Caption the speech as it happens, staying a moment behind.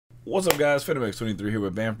What's up, guys? FenderMax23 here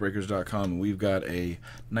with BAMFbreakers.com, and we've got a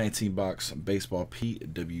 19-box baseball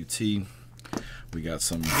PWT. We got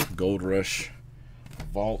some Gold Rush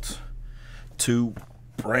Vault, 2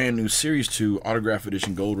 brand new Series 2 Autograph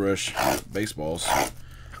Edition Gold Rush baseballs.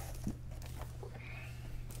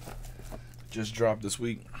 Just dropped this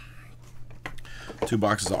week. 2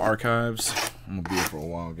 boxes of Archives. I'm gonna be here for a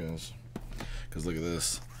while, guys, because look at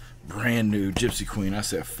this. Brand new Gypsy Queen. I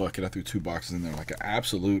said, fuck it. I threw 2 boxes in there like an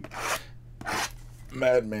absolute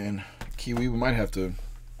madman. Kiwi, we might have to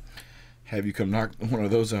have you come knock one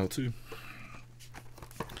of those out, too.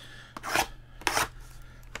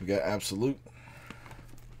 We got Absolute.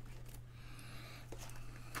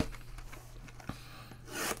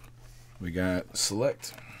 We got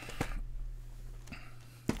Select.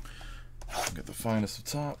 We got the finest of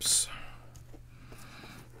tops.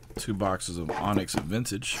 2 boxes of Onyx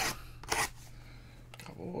Vintage.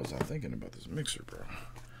 God, what was I thinking about this mixer, bro?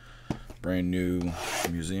 Brand new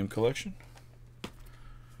museum collection.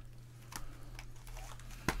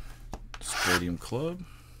 Stadium Club.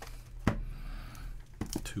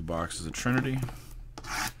 2 boxes of Trinity.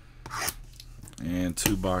 And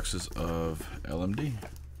 2 boxes of LMD.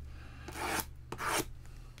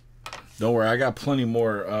 Don't worry, I got plenty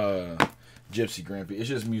more Gypsy Grampy. It's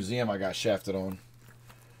just museum I got shafted on.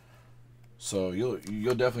 So you'll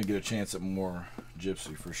definitely get a chance at more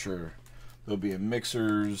Gypsy for sure. There'll be in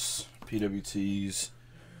mixers, PWTs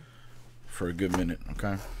for a good minute,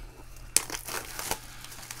 okay?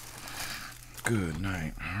 Good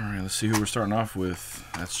night. All right, let's see who we're starting off with.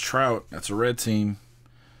 That's Trout. That's a red team.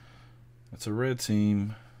 That's a red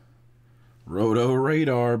team. Roto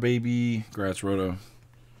Radar, baby. Congrats, Roto.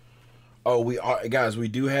 Oh, guys, we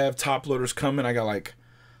do have top loaders coming. I got like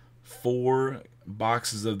 4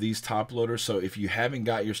 boxes of these top loaders, so if you haven't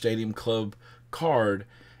got your Stadium Club card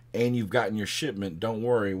and you've gotten your shipment, don't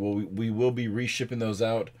worry, we will be reshipping those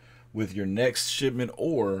out with your next shipment,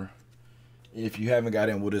 or if you haven't got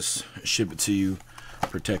in, we'll just ship it to you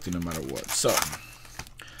protected no matter what. So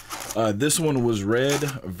this one was red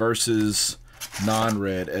versus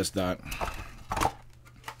non-red S dot.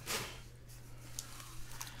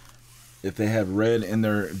 If they have red in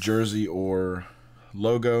their jersey or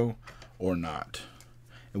logo or not.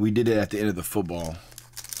 And we did it at the end of the football.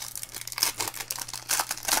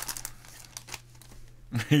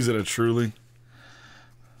 Is it a truly?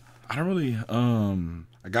 I don't really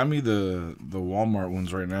I got me the Walmart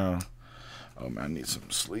ones right now. Oh man, I need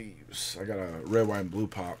some sleeves. I got a red, white, and blue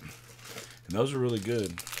pop. And those are really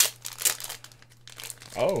good.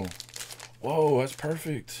 Oh. Whoa, that's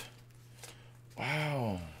perfect.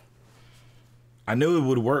 Wow. I knew it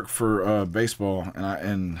would work for baseball,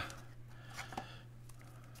 and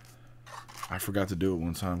I forgot to do it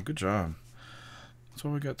one time. Good job. That's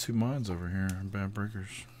why we got 2 minds over here in Bad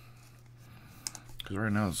Breakers. Because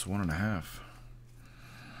right now it's 1.5.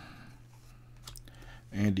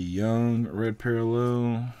 Andy Young, red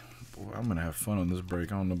parallel. Boy, I'm going to have fun on this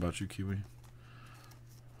break. I don't know about you, Kiwi.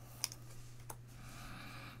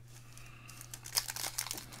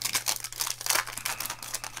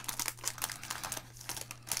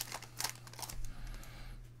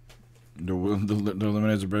 The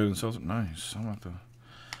lemonades are better than seltzer. Nice.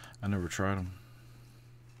 I never tried them.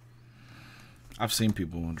 I've seen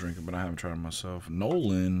people drink it, but I haven't tried them myself.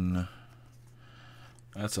 Nolan.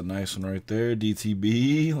 That's a nice one right there.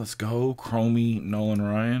 DTB. Let's go. Chromie Nolan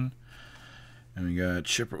Ryan. And we got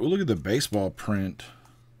Chipper. Oh, look at the baseball print.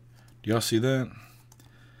 Do y'all see that?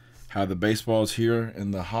 How the baseball's here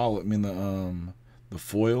in the hollow. I mean the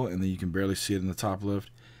foil, and then you can barely see it in the top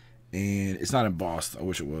left. And it's not embossed. I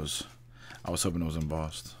wish it was. I was hoping it was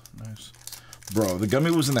embossed. Nice. Bro, the gummy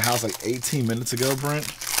was in the house like 18 minutes ago, Brent.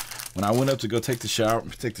 When I went up to go take the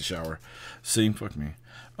shower. See, fuck me.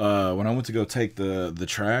 When I went to go take the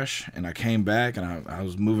trash, and I came back, and I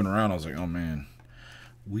was moving around, I was like, oh, man.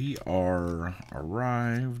 We are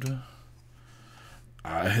arrived.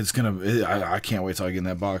 I can't wait till I get in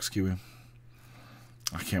that box, Kiwi.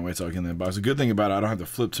 I can't wait till I get in that box. The good thing about it, I don't have to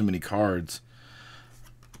flip too many cards.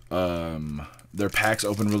 Their packs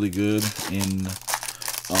open really good in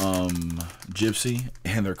Gypsy,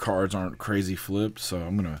 and their cards aren't crazy flipped, so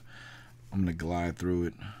I'm gonna glide through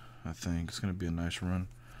it. I think it's gonna be a nice run.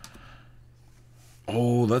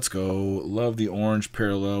 Oh, let's go. Love the orange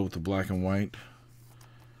parallel with the black and white.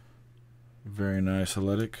 Very nice,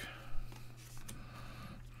 Athletic.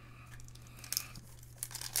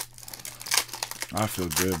 I feel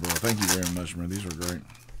good, bro. Thank you very much, man. These are great.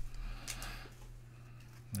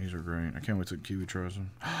 These are great. I can't wait till Kiwi tries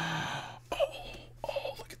them.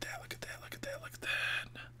 Oh, look at that, look at that, look at that, look at that.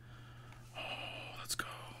 Oh, let's go.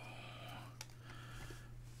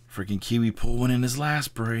 Freaking Kiwi pull one in his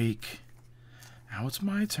last break. Now it's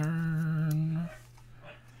my turn.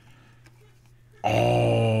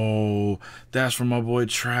 Oh, that's from my boy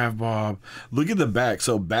Trav Bob. Look at the back.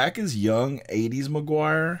 So back is young 80s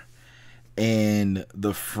McGuire, and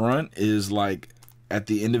the front is like at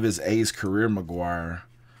the end of his A's career McGuire,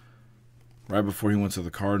 right before he went to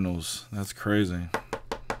the Cardinals. That's crazy.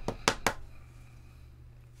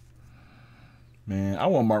 Man, I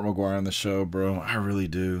want Mark McGuire on the show, bro. I really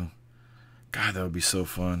do. God, that would be so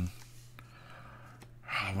fun.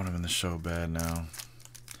 Oh, I want him in the show bad now.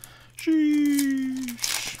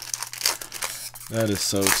 Sheesh. That is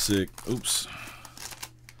so sick. Oops.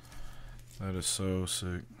 That is so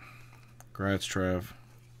sick. Congrats, Trav.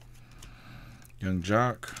 Young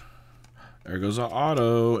Jock. There goes our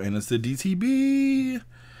auto, and it's the DTB.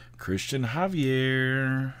 Christian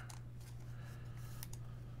Javier.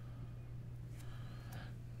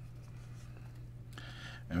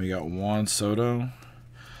 And we got Juan Soto.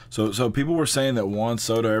 So people were saying that Juan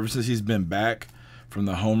Soto, ever since he's been back from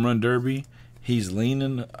the home run derby, he's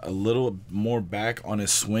leaning a little more back on his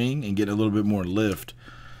swing and getting a little bit more lift.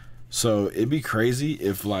 So it'd be crazy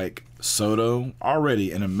if, like, Soto,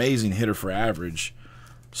 already an amazing hitter for average,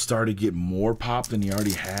 started to get more pop than he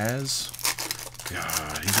already has.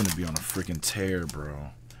 God, he's going to be on a freaking tear,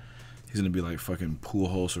 bro. He's going to be like fucking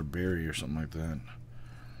Pujols or Barry or something like that.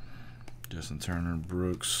 Justin Turner,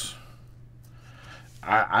 Brooks.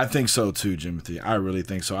 I think so too, Jimothy. I really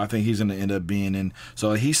think so. I think he's going to end up being in.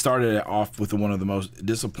 So he started it off with one of the most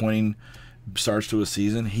disappointing starts to a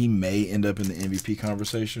season. He may end up in the MVP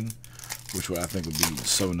conversation, which I think would be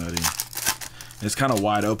so nutty. And it's kind of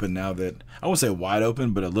wide open now that, I won't say wide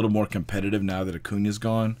open, but a little more competitive now that Acuna's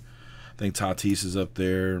gone. I think Tatis is up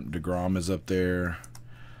there. DeGrom is up there.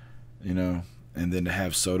 You know, and then to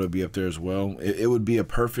have Soto be up there as well. It would be a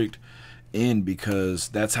perfect end, because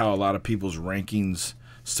that's how a lot of people's rankings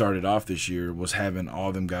started off this year, was having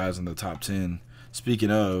all them guys in the top 10. Speaking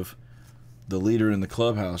of, the leader in the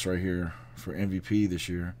clubhouse right here for MVP this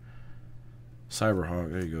year, Cyberhawk.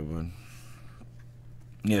 There you go, bud.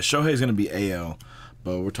 Yeah, Shohei's going to be AL,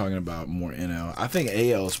 but we're talking about more NL. I think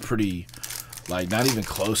AL is pretty, like, not even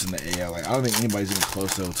close in the AL. Like, I don't think anybody's even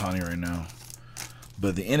close to Ohtani right now.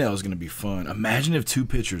 But the NL is going to be fun. Imagine if two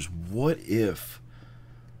pitchers. What if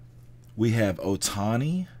we have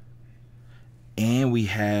Ohtani and we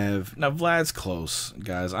have, now Vlad's close,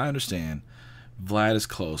 guys. I understand Vlad is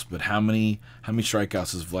close, but how many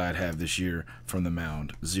strikeouts does Vlad have this year from the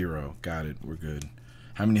mound? 0. Got it. We're good.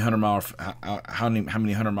 How many 100-mile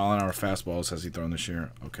an hour fastballs has he thrown this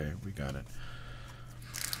year? Okay, we got it.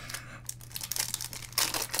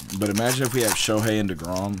 But imagine if we have Shohei and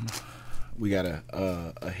DeGrom. We got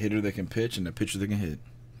a hitter that can pitch and a pitcher that can hit.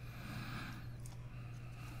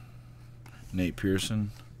 Nate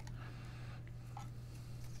Pearson.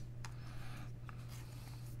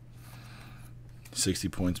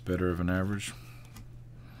 $60 points better of an average.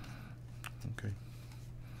 Okay.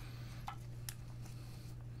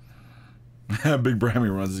 Big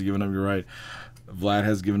Brammy runs is giving up. You're right. Vlad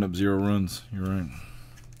has given up 0 runs. You're right.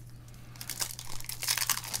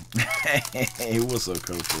 Hey, what's up,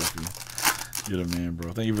 Coach Ruffy? You're the man,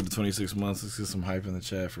 bro. Thank you for the 26 months. Let's get some hype in the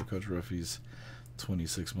chat for Coach Ruffy's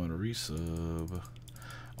 26-month resub.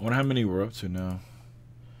 I wonder how many we're up to now.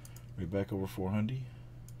 We're back over 400.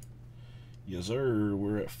 Yes, sir.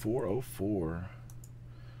 We're at 404.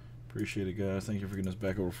 Appreciate it, guys. Thank you for getting us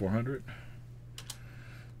back over 400.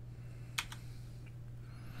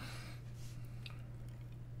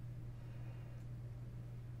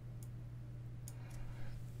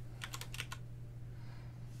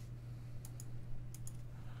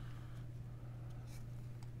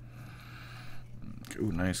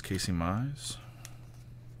 Ooh, nice Casey Mize.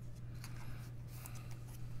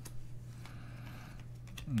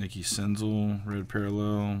 Nicky Senzel, red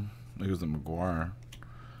parallel. There goes the McGuire.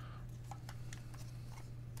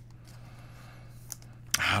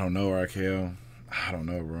 I don't know, RKO. I don't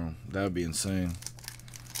know, bro. That would be insane.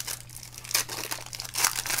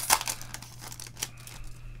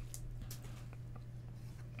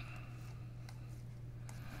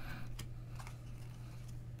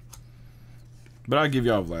 But I'll give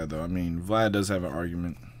y'all Vlad, though. I mean, Vlad does have an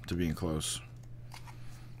argument to being close.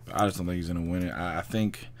 But I just don't think he's going to win it. I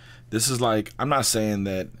think this is like, I'm not saying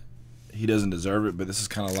that he doesn't deserve it, but this is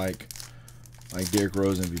kind of like Derrick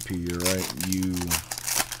Rose MVP year, right? You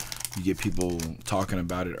get people talking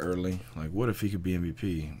about it early. Like, what if he could be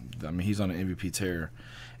MVP? I mean, he's on an MVP tear,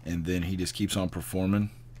 and then he just keeps on performing.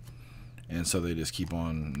 And so they just keep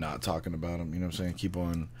on not talking about him. You know what I'm saying? Keep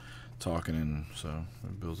on talking, and so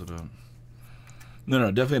it builds it up.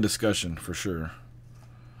 No, definitely a discussion for sure.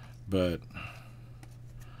 but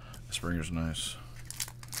Springer's nice.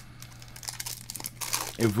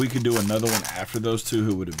 If we could do another one after those two,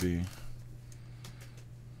 who would it be?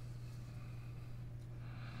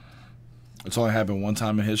 It's only happened one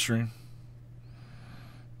time in history.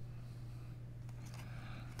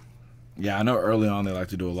 Yeah, I know early on they like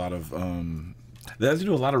to do a lot of they like to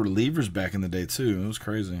do a lot of relievers back in the day too. It was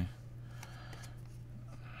crazy.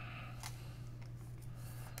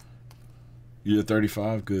 You're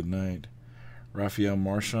 35. Good night, Rafael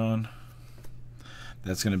Marchand.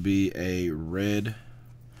 That's gonna be a red.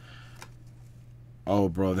 Oh,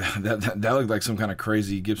 bro, that looked like some kind of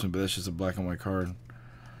crazy Gibson, but that's just a black and white card.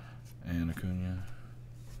 And Acuna,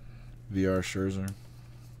 VR Scherzer,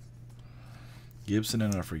 Gibson,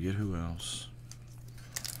 and I forget who else.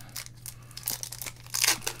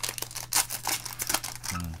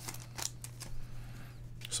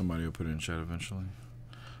 Somebody will put it in chat eventually.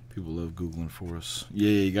 People love Googling for us. Yeah,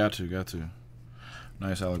 you got to.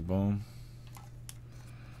 Nice, Alec Bohm.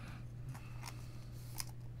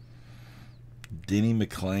 Denny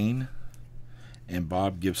McLain and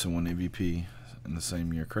Bob Gibson won MVP in the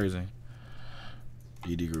same year. Crazy.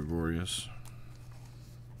 E.D. Gregorius.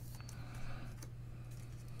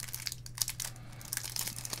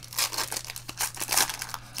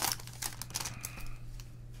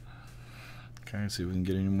 Okay, see if we can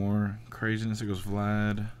get any more craziness. There goes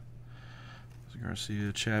Vlad.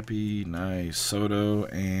 Garcia, Chappie, nice. Soto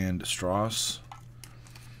and Strauss.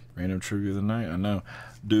 Random trivia of the night. I know.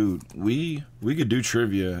 Dude, we could do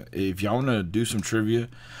trivia. If y'all want to do some trivia,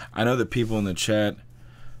 I know that people in the chat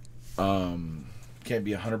can't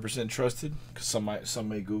be 100% trusted because some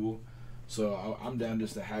may Google. So I'm down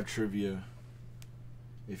just to have trivia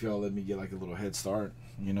if y'all let me get like a little head start.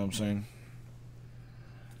 You know what I'm saying?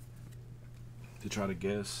 To try to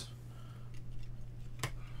guess.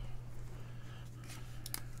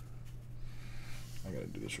 I gotta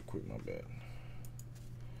do this real quick, my bad.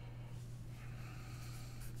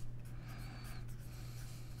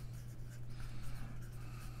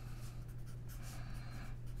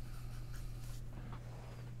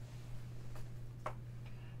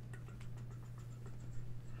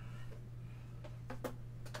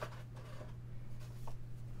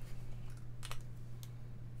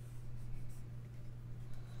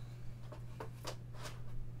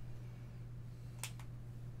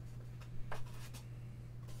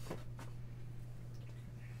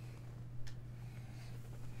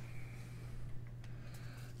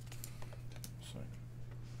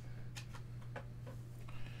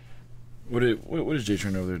 What is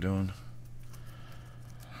J-Train over there doing?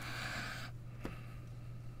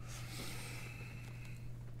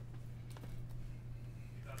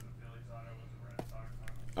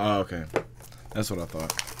 Oh, okay. That's what I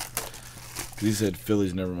thought. He said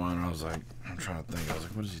Phillies, never mind. And I was like, I'm trying to think. I was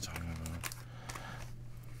like, what is he talking about?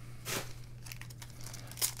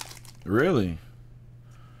 Really?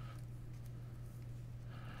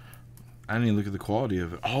 I didn't even look at the quality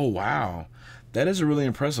of it. Oh, wow. That is a really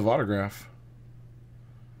impressive autograph.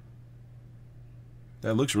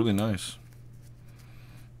 That looks really nice.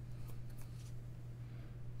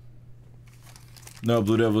 No,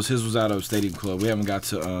 Blue Devils. His was out of Stadium Club. We haven't got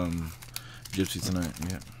to Gypsy tonight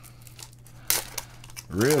yet.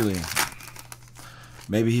 Really?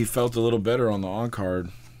 Maybe he felt a little better on the on-card.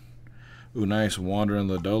 Ooh, nice. Wandering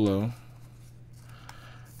Lodolo.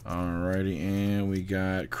 Alrighty, and we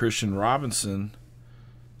got Christian Robinson.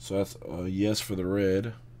 So that's a yes for the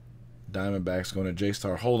red. Diamondbacks going to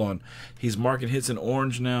J-Star. Hold on. He's marking hits in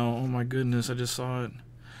orange now. Oh, my goodness. I just saw it.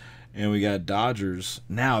 And we got Dodgers.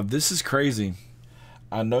 Now, this is crazy.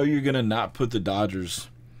 I know you're going to not put the Dodgers.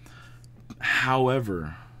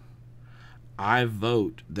 However, I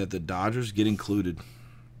vote that the Dodgers get included.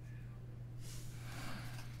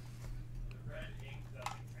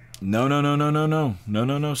 No,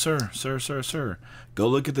 sir. Go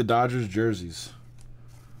look at the Dodgers jerseys.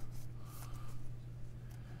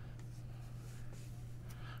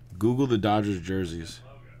 Google the Dodgers jerseys.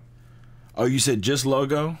 Oh, you said just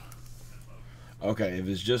logo? Okay, if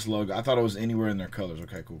it's just logo. I thought it was anywhere in their colors.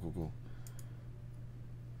 Okay, cool.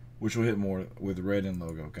 Which will hit more with red and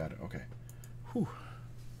logo. Got it. Okay. Whew.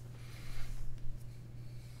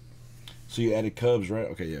 So you added Cubs, right?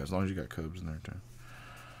 Okay, yeah, as long as you got Cubs in there too.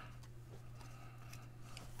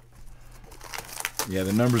 Yeah,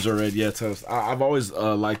 the numbers are red. Yeah, toast. I've always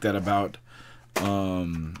liked that about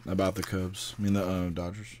the Cubs. I mean the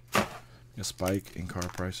Dodgers. A spike in car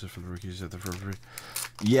prices for the rookies at the first three.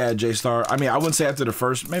 Yeah, J-Star. I mean, I wouldn't say after the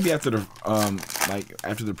first. Maybe after the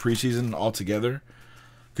after the preseason altogether,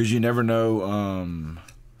 because you never know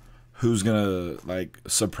who's gonna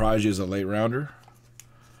surprise you as a late rounder.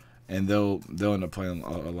 and they'll end up playing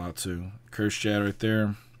a lot too. Curse Chad right there.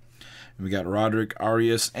 And we got Roderick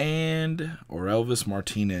Arias or Elvis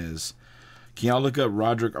Martinez. Can y'all look up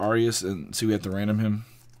Roderick Arias and see we have to random him?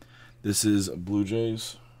 This is Blue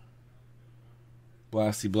Jays.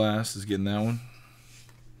 Blasty Blast is getting that one.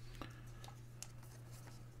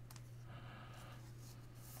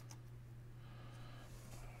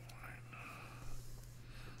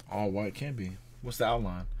 All white can't be. What's the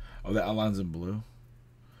outline? Oh, the outline's in blue.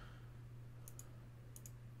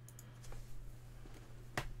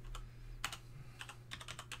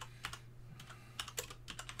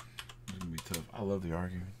 It's gonna be tough. I love the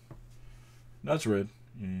argument. That's red.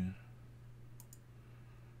 Yeah.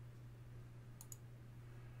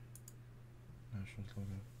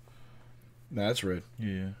 Nah, that's red.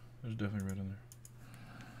 Yeah, there's definitely red in there.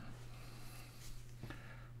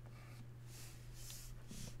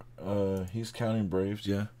 He's counting Braves,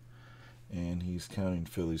 yeah, and he's counting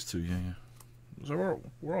Phillies too, yeah. So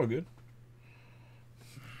we're all good.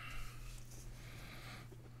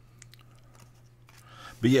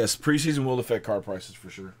 But yes, preseason will affect card prices for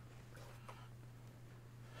sure.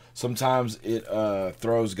 Sometimes it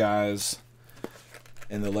throws guys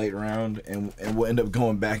in the late round, and we'll end up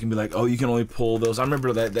going back and be like, oh, you can only pull those. I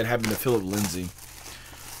remember that happened to Philip Lindsay.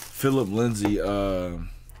 Philip Lindsay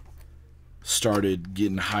started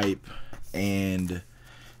getting hype, and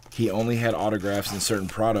he only had autographs in certain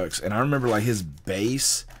products. And I remember like his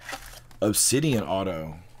base Obsidian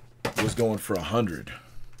auto was going for 100.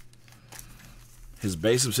 His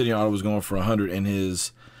base Obsidian auto was going for 100, and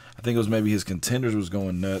I think it was maybe his contenders was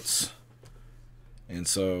going nuts. And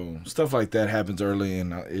so stuff like that happens early,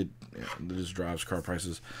 and it just drives card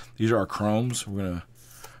prices. These are our chromes. Those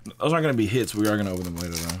aren't gonna be hits. We are gonna open them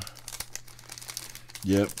later though.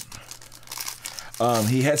 Yep.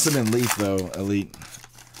 He had some in Leaf though, Elite.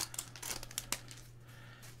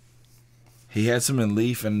 He had some in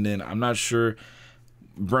Leaf, and then I'm not sure.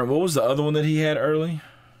 Brent, what was the other one that he had early?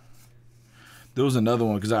 There was another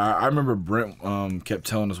one because I remember Brent kept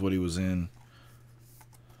telling us what he was in.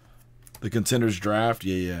 The Contenders Draft,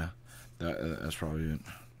 yeah. That's probably it.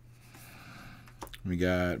 We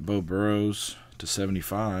got Bo Burrows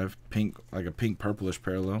 /75, pink, like a pink purplish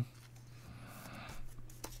parallel.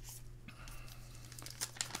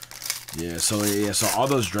 So all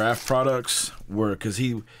those draft products were because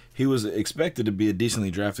he was expected to be a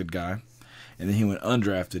decently drafted guy, and then he went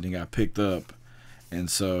undrafted and got picked up, and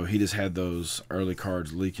so he just had those early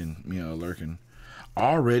cards leaking, lurking.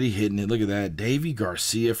 Already hitting it. Look at that. Davy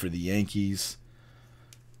Garcia for the Yankees.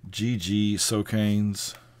 GG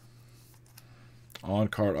Socanes.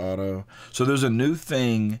 On-card auto. So there's a new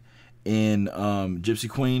thing in Gypsy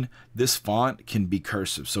Queen. This font can be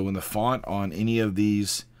cursive. So when the font on any of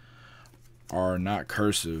these are not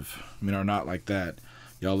cursive, are not like that,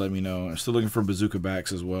 y'all let me know. I'm still looking for bazooka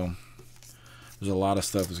backs as well. There's a lot of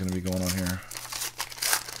stuff that's going to be going on here.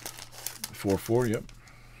 4-4, yep.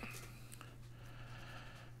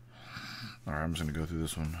 All right, I'm just going to go through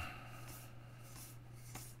this one.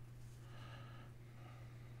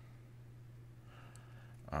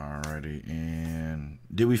 Alrighty, and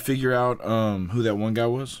did we figure out who that one guy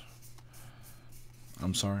was?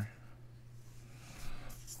 I'm sorry.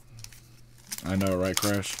 I know, right,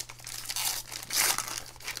 Crash?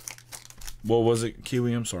 What was it,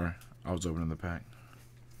 Kiwi? I'm sorry. I was opening the pack.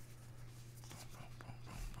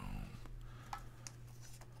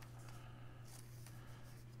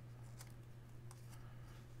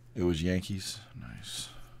 It was Yankees. Nice.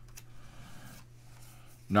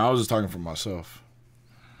 No, I was just talking for myself.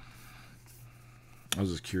 I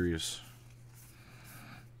was just curious.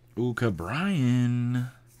 Ooh, Brian.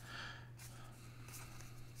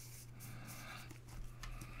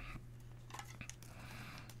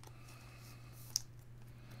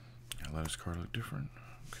 I'll let his card look different.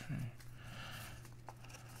 Okay.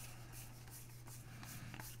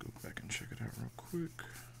 Let's go back and check it out real quick.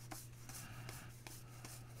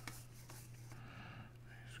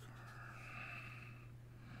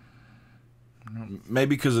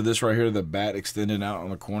 Maybe because of this right here, the bat extending out on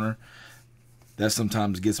the corner. That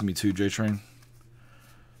sometimes gets me too, J-Train.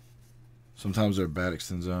 Sometimes their bat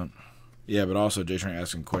extends out. Yeah, but also J-Train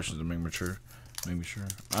asking questions to make me sure.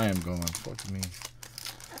 I am going. Fuck me.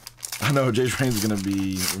 I know J-Train's going to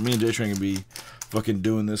be... Me and J-Train going to be fucking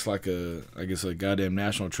doing this like a goddamn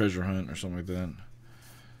national treasure hunt or something like that.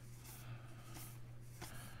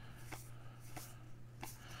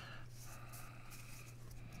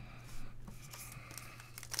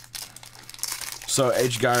 So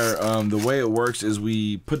H. Geyer, the way it works is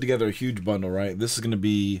we put together a huge bundle, right? This is going to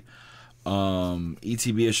be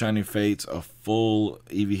ETB of Shining Fates, a full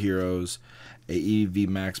EV Heroes, a EV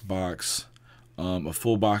Max box, a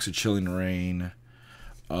full box of Chilling Rain.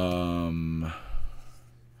 What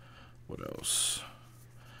else?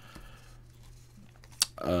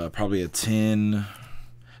 Probably a 10.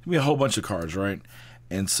 Be a whole bunch of cards, right?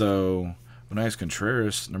 And so, nice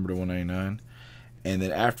Contreras, number to 199. And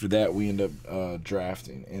then after that, we end up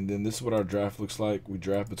drafting. And then this is what our draft looks like. We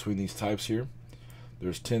draft between these types here.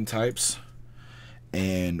 There's 10 types.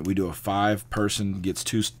 And we do a 5-person, gets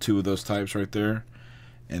two of those types right there.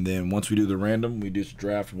 And then once we do the random, we just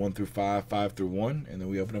draft 1 through 5, 5 through 1, and then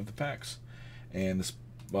we open up the packs. And this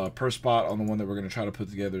per spot on the one that we're going to try to put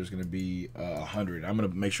together is going to be 100. I'm going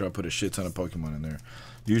to make sure I put a shit ton of Pokemon in there.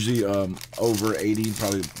 Usually over 80,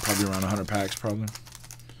 probably around 100 packs, probably.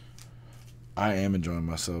 I am enjoying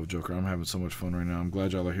myself, Joker. I'm having so much fun right now. I'm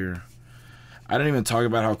glad y'all are here. I didn't even talk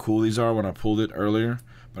about how cool these are when I pulled it earlier,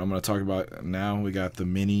 but I'm going to talk about it now. We got the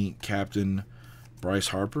mini Captain Bryce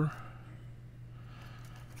Harper.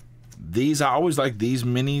 These, I always like these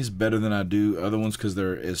minis better than I do other ones because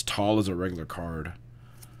they're as tall as a regular card.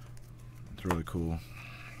 It's really cool.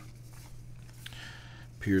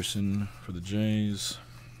 Pearson for the Jays.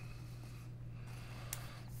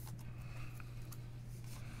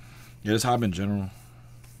 Yeah, it's hype in general.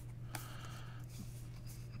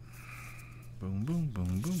 Boom, boom,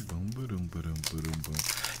 boom, boom, boom, boom, boom, boom, boom, boom.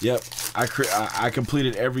 Yep, I complete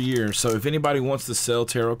it every year. So if anybody wants to sell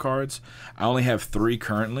tarot cards, I only have 3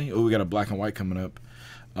 currently. Oh, we got a black and white coming up.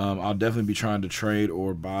 I'll definitely be trying to trade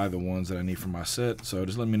or buy the ones that I need for my set. So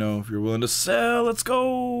just let me know if you're willing to sell. Let's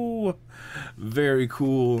go. Very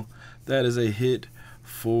cool. That is a hit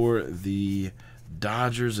for the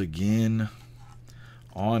Dodgers again.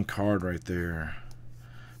 On card right there.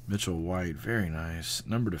 Mitchell White. Very nice.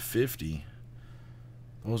 Number to 50.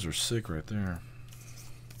 Those are sick right there.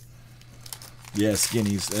 Yeah,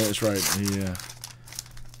 skinnies. That's right. Yeah.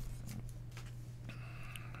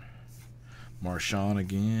 Marshawn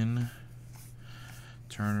again.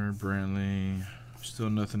 Turner, Brantley. Still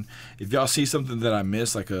nothing. If y'all see something that I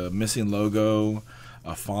missed, like a missing logo,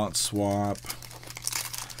 a font swap,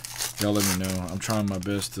 y'all let me know. I'm trying my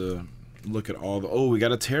best to look at all the... Oh, we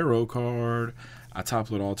got a tarot card. I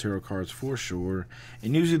top-load all tarot cards for sure.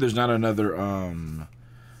 And usually there's not another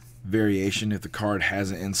variation if the card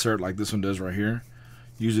has an insert like this one does right here.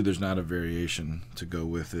 Usually there's not a variation to go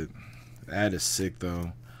with it. That is sick,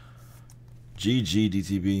 though. GG,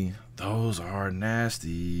 DTB. Those are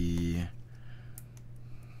nasty.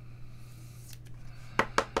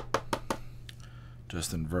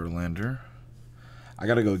 Justin Verlander. I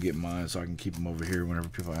gotta go get mine so I can keep them over here whenever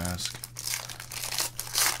people ask.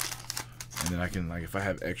 And then I can, like, if I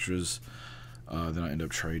have extras, then I end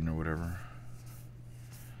up trading or whatever.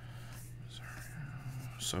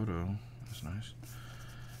 Soto. That's nice.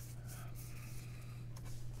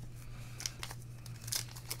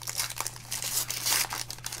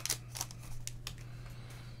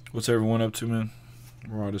 What's everyone up to, man?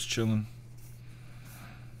 We're all just chilling.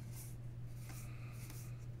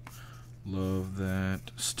 Love that.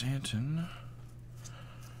 Stanton.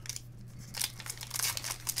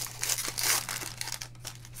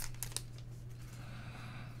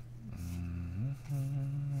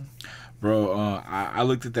 Bro, I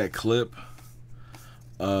looked at that clip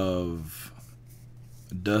of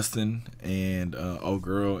Dustin and old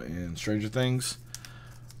girl in Stranger Things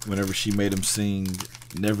whenever she made him sing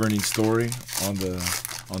Never Ending Story on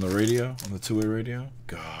the radio, on the two-way radio.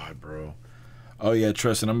 God, bro. Oh yeah,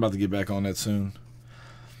 Tristan, I'm about to get back on that soon.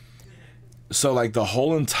 So like the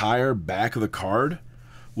whole entire back of the card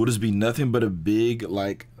will just be nothing but a big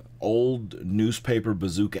like old newspaper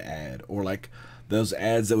bazooka ad, or like those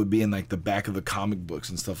ads that would be in like the back of the comic books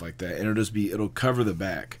and stuff like that, and it'll cover the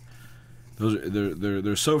back. Those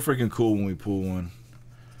they're so freaking cool when we pull one.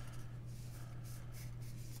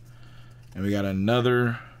 And we got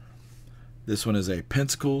another. This one is a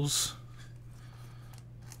Pentacles.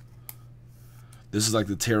 This is like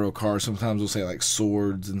the tarot card. Sometimes we'll say like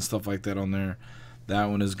swords and stuff like that on there. That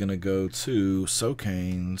one is gonna go to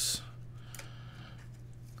Socanes.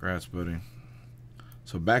 Congrats, buddy.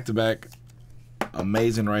 So back to back.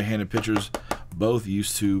 Amazing right-handed pitchers. Both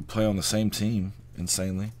used to play on the same team,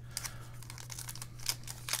 insanely.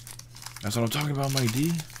 That's what I'm talking about, Mike D.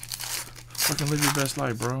 Fucking live your best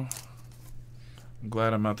life, bro. I'm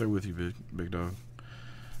glad I'm out there with you, big dog.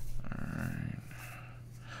 Alright.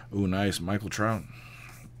 Ooh, nice. Michael Trout.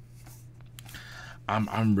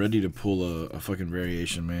 I'm ready to pull a fucking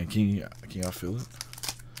variation, man. Can y'all feel it?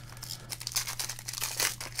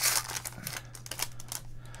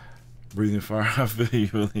 Breathing fire. I feel you,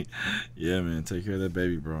 really. Yeah, man. Take care of that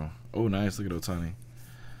baby, bro. Oh, nice. Look at Otani.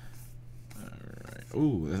 Alright.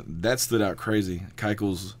 Ooh, that stood out crazy.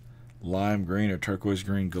 Keuchel's lime green or turquoise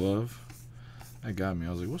green glove. That got me.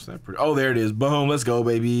 I was like, what's that? Oh, there it is. Boom. Let's go,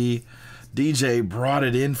 baby. DJ brought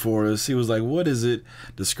it in for us. He was like, what is it?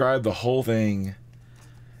 Describe the whole thing.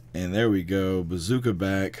 And there we go. Bazooka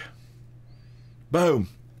back. Boom.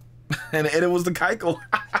 And it was the Keuchel.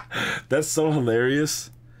 That's so hilarious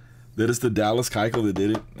that it's the Dallas Keuchel that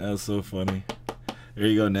did it. That's so funny. There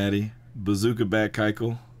you go, Natty. Bazooka back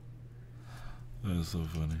Keuchel. That's so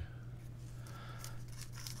funny.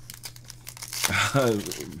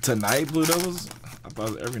 Tonight, Blue Devils? I thought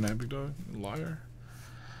it was every night, big dog. Liar.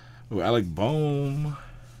 Oh, Alec Bohm.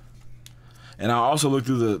 And I also look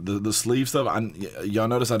through the sleeve stuff. Y'all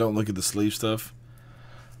notice I don't look at the sleeve stuff.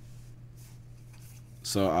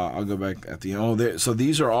 So I'll go back at the end. Oh, so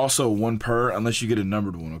these are also 1 per unless you get a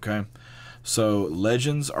numbered one, okay? So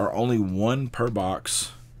legends are only 1 per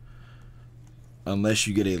box unless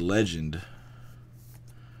you get a legend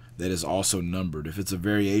that is also numbered. If it's a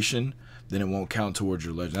variation, then it won't count towards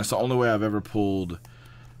your legend. That's the only way I've ever pulled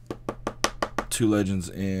 2 legends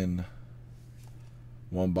in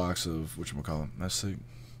 1 box of whatchamacallit. That's sick.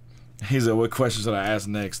 He's like, what questions should I ask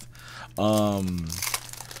next?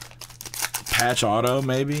 Patch auto,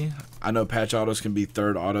 maybe. I know patch autos can be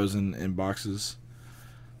 3rd autos in boxes.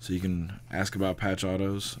 So you can ask about patch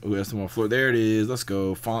autos. Oh, that's the one floor. There it is. Let's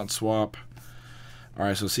go. Font swap. All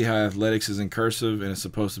right, so see how athletics is in cursive and it's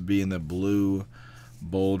supposed to be in the blue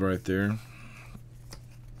bold right there.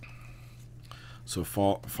 So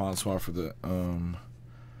font swap for the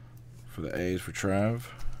A's for Trav.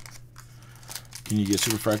 Can you get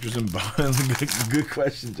superfractors in both? Good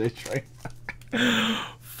question, J Train.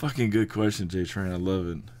 Fucking good question, J Train. I love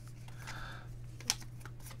it.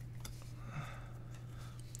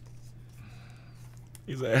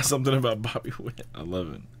 He's asked something about Bobby Witt. I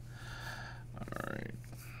love it. All right.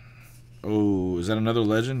 Oh, is that another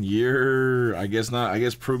legend? Yeah, I guess not. I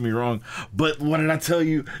guess prove me wrong. But what did I tell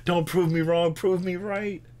you? Don't prove me wrong. Prove me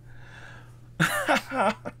right.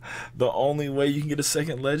 The only way you can get a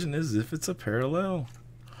 2nd legend is if it's a parallel.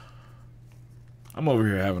 I'm over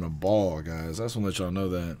here having a ball, guys. I just want to let y'all know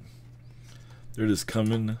that. They're just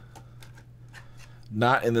coming.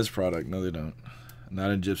 Not in this product. No, they don't.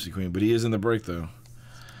 Not in Gypsy Queen. But he is in the break, though.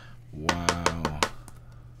 Wow.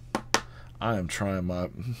 I am trying my...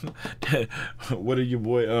 What are you,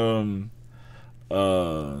 boy?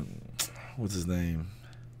 What's his name?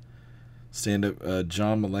 Stand-up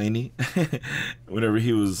John Mulaney. Whenever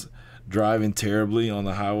he was driving terribly on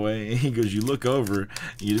the highway, and he goes, you look over,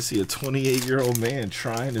 and you just see a 28-year-old man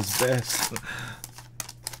trying his best.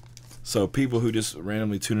 So people who just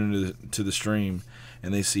randomly tune into the stream,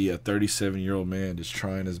 and they see a 37-year-old man just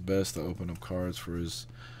trying his best to open up cards for his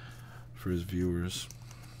viewers.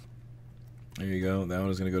 There you go. That one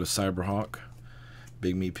is going to go to Cyberhawk.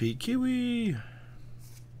 Big Meat Pete. Kiwi.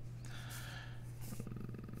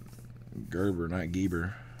 Gerber, not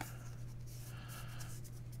Gieber.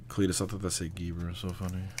 Cletus, I thought that said Gieber. It's so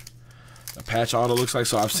funny. A patch auto looks like.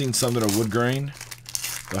 So I've seen some that are wood grain.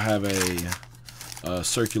 They'll have a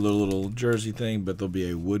circular little jersey thing, but there'll be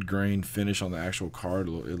a wood grain finish on the actual card.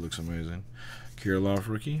 It looks amazing. Kirilov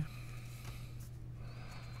rookie.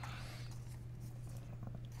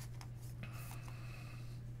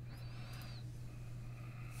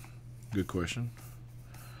 Good question.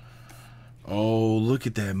 Oh, look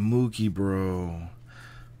at that Mookie, bro.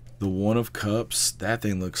 The 1 of cups. That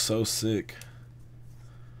thing looks so sick.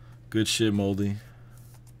 Good shit, Moldy.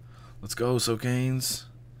 Let's go, Socanes.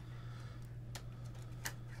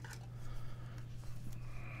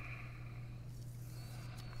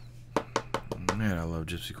 Man, I love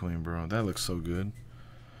Gypsy Queen, bro. That looks so good.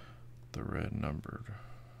 The red numbered.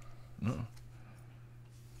 No.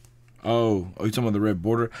 Oh, you talking about the red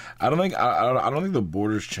border? I don't think the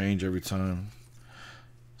borders change every time.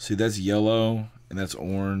 See, that's yellow, and that's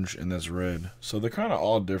orange, and that's red. So they're kind of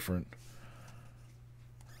all different.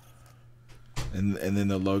 And then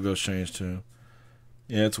the logos change too.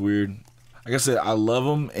 Yeah, it's weird. Like I said, I love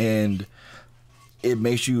them, and it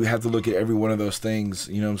makes you have to look at every one of those things.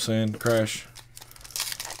 You know what I'm saying, Crash?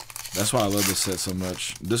 That's why I love this set so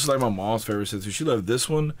much. This is like my mom's favorite set too. She loved this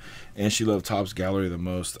one, and she loved Topps Gallery the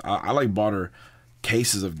most. I like bought her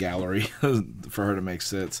cases of Gallery for her to make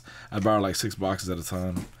sets. I bought her like 6 boxes at a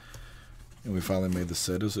time, and we finally made the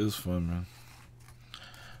set. It was fun,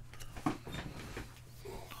 man.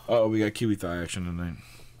 Oh, we got Kiwi Thigh action tonight.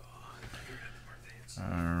 All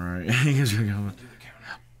right.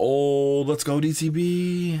 Oh, let's go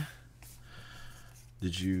DTB.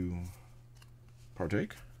 Did you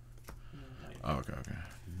partake? Oh, okay, okay.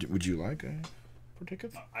 Would you like a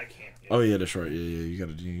ticket? I can't. Oh yeah, that's right. Yeah, you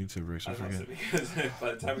gotta do YouTube breaks. I forget. Because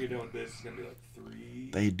by the time we get done with this, it's gonna be like 3.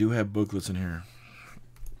 They do have booklets in here.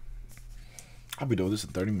 I'll be doing this in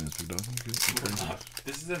 30 minutes, big dog.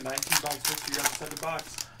 This is a 19-box fixture. You got the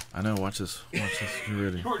 7-box. I know. Watch this. Watch this. You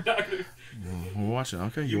ready? We're not gonna. We're watching.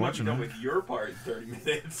 Okay, You you're might watching. be done with your part in 30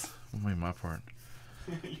 minutes. I'll make my part.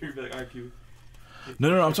 You're like, alright, Q.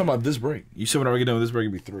 No. I'm talking about this break. You said whenever I get done with this break,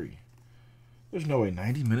 it'd be 3. There's no way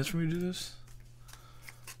 90 minutes for me to do this.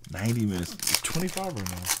 90 minutes. It's 25 right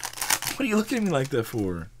now. What are you looking at me like that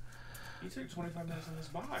for? You took 25 minutes on this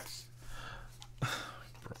box. Bro.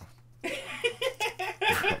 He's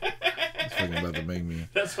fucking about to make me.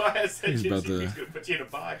 That's why I said he's he's gonna put you in a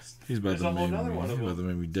box. He's about There's to a whole make nother me. one He's of about to them.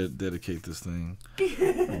 make me dedicate this thing.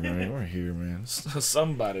 Alright, we're here, man.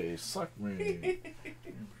 Somebody suck me.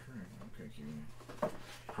 Okay,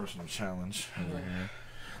 personal challenge over here.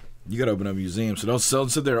 You gotta open up a museum, so don't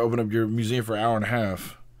sit there and open up your museum for an hour and a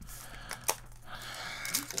half.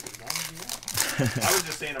 I was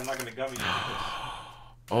just saying I'm not gonna gummy you.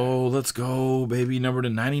 Oh, let's go, baby. Number to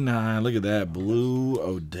 99. Look at that. Blue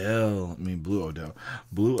Odell.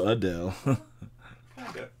 Blue Adele.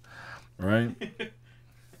 Kinda. Right?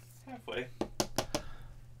 Halfway.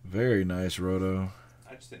 Very nice, Roto.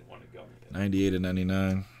 I just didn't want to gummy it. 98 and 99.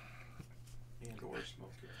 And or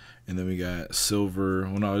smoke it. And then we got silver.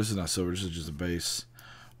 Well, no, this is not silver. This is just a base.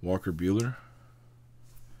 Walker Buehler.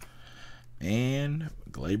 And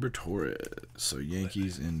Gleyber Torres. So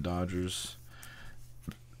Yankees and Dodgers.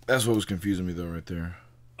 That's what was confusing me, though, right there.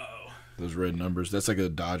 Uh-oh. Those red numbers. That's like a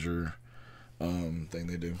Dodger thing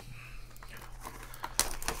they do.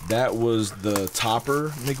 That was the topper,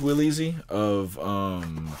 McWilliesy, of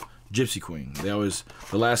Gypsy Queen. They always,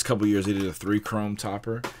 the last couple years, they did a 3 chrome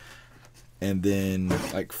topper. And then,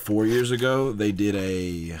 like 4 years ago, they did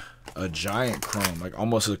a giant chrome, like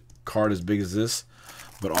almost a card as big as this,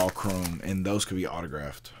 but all chrome. And those could be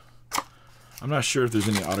autographed. I'm not sure if there's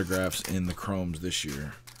any autographs in the chromes this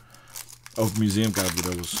year. Oh, museum got Blue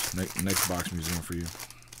Devils. Next box museum for you.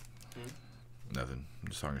 Nothing. I'm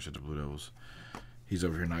just talking shit to Blue Devils. He's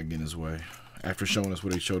over here not getting his way. After showing us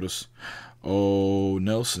what he showed us. Oh,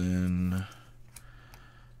 Nelson. You're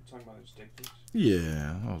talking about his dick pics?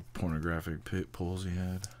 Yeah, all pornographic pulls he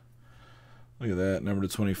had. Look at that. Number to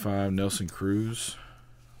 25, Nelson Cruz.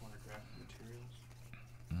 Pornographic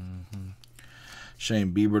materials.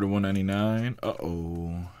 Shane Bieber to 199.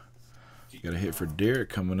 Uh-oh. Got a hit for Derek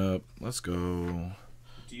coming up. Let's go.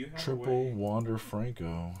 Do you have Triple Wander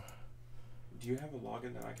Franco. Do you have a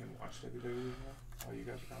login that I can watch WWE now while you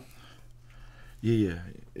guys are gone? Yeah.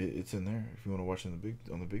 It's in there. If you want to watch it on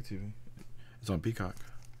the big TV, it's on Peacock.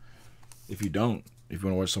 If you want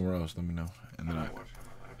to watch somewhere else, let me know. And then I might watch it on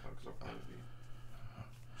my laptop because I'll probably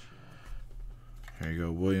be. Here you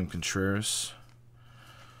go, William Contreras.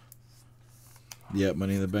 Yep,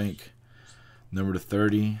 Money in the Bank. Number to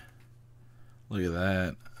 30. Look at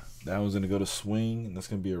that. That one's going to go to swing, and that's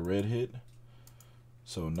going to be a red hit.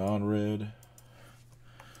 So non-red.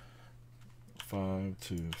 5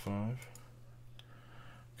 to 5.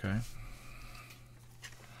 Okay.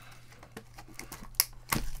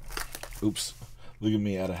 Oops. Look at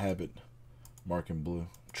me out of habit. Marking blue. I'm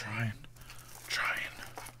trying.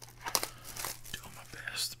 Doing my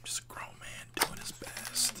best. I'm just a grown man doing his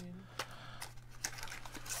best.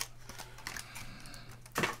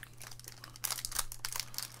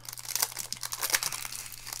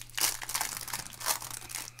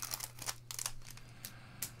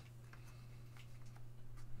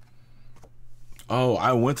 Oh,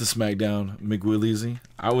 I went to SmackDown, McWilliesy.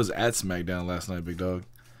 I was at SmackDown last night, big dog.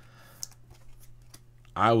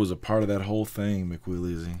 I was a part of that whole thing,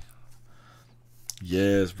 McWilliesy.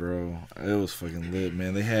 Yes, bro. It was fucking lit,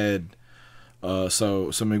 man. They had so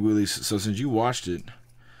McWillies. So since you watched it,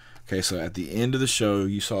 okay. So at the end of the show,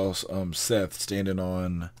 you saw Seth standing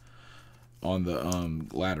on the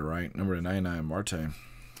ladder, right? Number 99, Marte.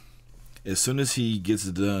 As soon as he gets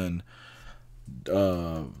done,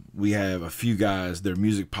 we have a few guys. Their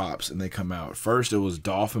music pops and they come out. First, it was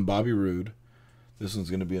Dolph and Bobby Roode. This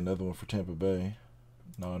one's gonna be another one for Tampa Bay.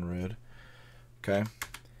 Non-red. Okay.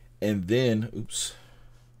 And then, oops.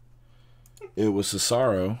 It was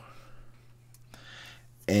Cesaro.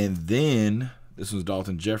 And then, this was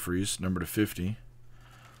Dalton Jeffries, number to 50.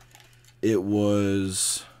 It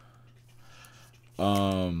was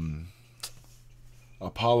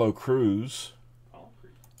Apollo Crews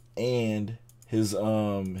and his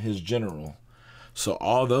general. So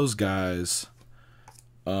all those guys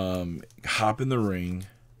hop in the ring.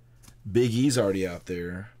 Big E's already out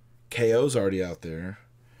there. KO's already out there.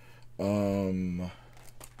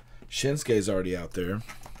 Shinsuke's already out there.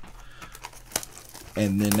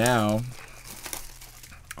 And then now,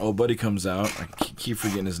 old buddy comes out. I keep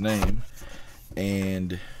forgetting his name.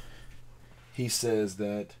 And he says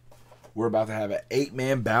that we're about to have an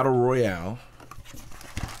 8-man battle royale.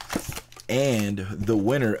 And the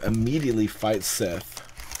winner immediately fights Seth.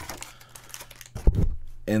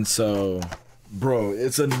 And so, bro,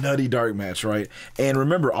 it's a nutty dark match, right? And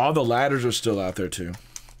remember, all the ladders are still out there too.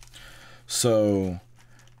 So,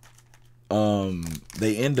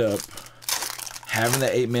 they end up having the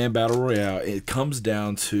 8-man battle royale. It comes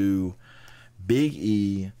down to Big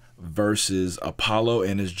E versus Apollo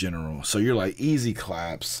and his general. So you're like, easy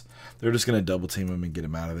claps. They're just gonna double team him and get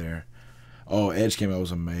him out of there. Oh, Edge came out,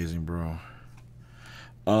 was amazing, bro.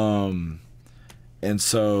 And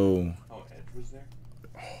so. Oh, Edge was there.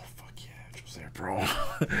 Oh fuck yeah, Edge was there, bro.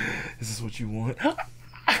 This is what you want.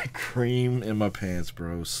 Cream in my pants,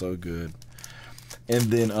 bro. So good. And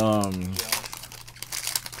then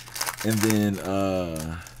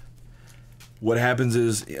what happens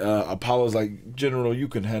is Apollo's like, General, you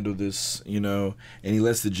can handle this, you know, and he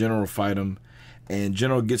lets the General fight him, and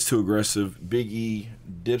General gets too aggressive. Big E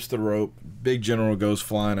dips the rope, Big General goes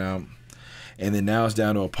flying out, and then now it's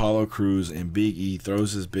down to Apollo Crews, and Big E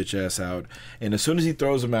throws his bitch ass out, and as soon as he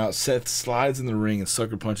throws him out, Seth slides in the ring and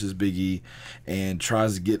sucker punches Big E and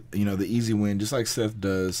tries to get, you know, the easy win just like Seth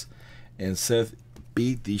does, and Seth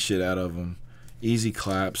beat the shit out of him. Easy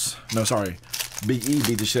claps. No, sorry. Big E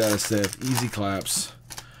beat the shit out of Seth. Easy claps.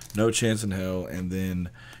 No chance in hell. And then,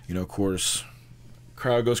 you know, of course,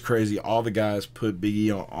 crowd goes crazy. All the guys put Big E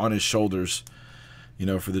on his shoulders, you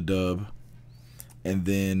know, for the dub. And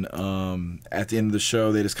then at the end of the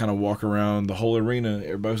show, they just kind of walk around the whole arena.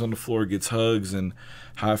 Everybody's on the floor, gets hugs and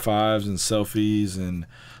high fives and selfies. And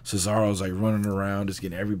Cesaro's like running around, just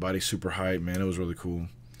getting everybody super hyped, man. It was really cool.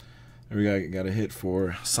 And we got a hit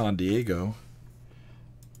for San Diego.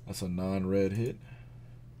 That's a non-red hit.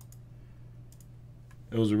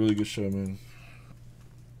 It was a really good show, man.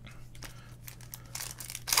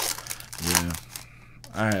 Yeah,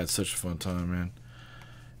 I had such a fun time, man.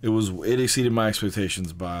 It exceeded my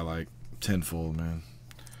expectations by like tenfold, man.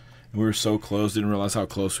 We were so close, didn't realize how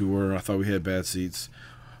close we were. I thought we had bad seats,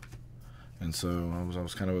 and so I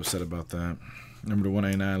was kind of upset about that. Number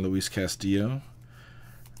 189, Luis Castillo,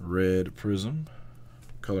 red prism,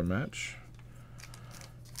 color match.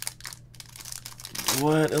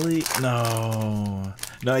 What, Elite? No,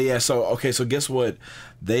 yeah. So okay, so guess what?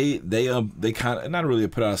 They kind of not really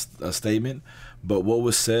put out a statement, but what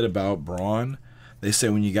was said about Braun? They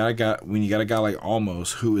said when you got a guy like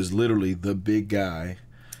Almost, who is literally the big guy,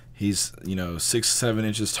 he's, you know, 6-7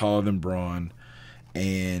 inches taller than Braun,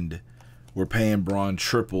 and we're paying Braun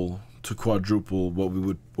triple to quadruple what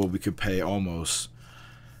we could pay Almost,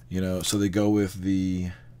 you know. So they go with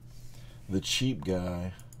the cheap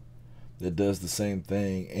guy that does the same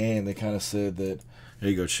thing, and they kind of said that,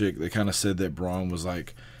 there you go, chick. They kind of said that Braun was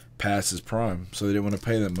like past his prime, so they didn't want to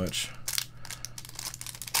pay that much.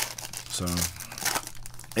 So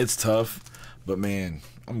it's tough, but man,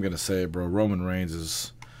 I'm gonna say it, bro. Roman Reigns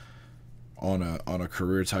is on a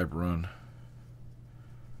career type run.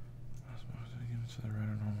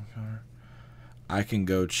 I can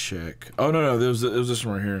go check. Oh no, it was this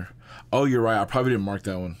one right here. Oh, you're right. I probably didn't mark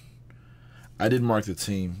that one. I did mark the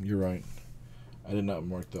team. You're right. I did not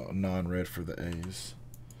mark the non-red for the A's.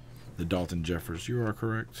 The Dalton Jeffers. You are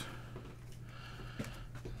correct.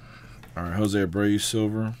 All right, Jose Abreu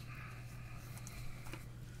silver.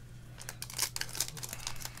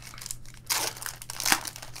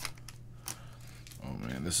 Oh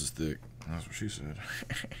man, this is thick. That's what she said.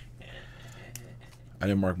 I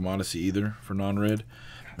didn't mark Modesty either for non-red.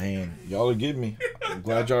 Man, y'all are getting me. I'm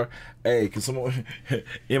glad y'all. Hey, can someone,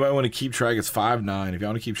 anybody want to keep track? It's 5'9". If y'all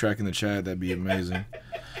want to keep track in the chat, that'd be amazing.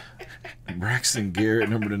 Braxton Garrett,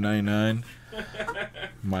 number 99.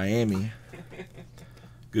 Miami.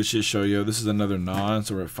 Good shit, show, yo. This is another non,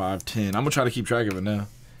 so we're at 5'10". I'm gonna try to keep track of it now.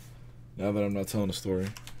 Now that I'm not telling the story.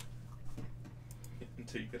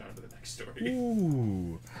 Until you get on to the next story.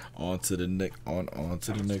 Ooh, on to the next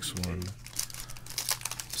one.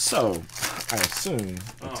 So, I assume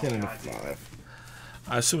a 10 and a 5.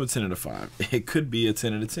 I assume a 10 and a 5. It could be a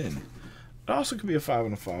 10 and a 10. It also could be a 5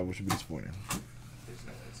 and a 5, which would be disappointing. There's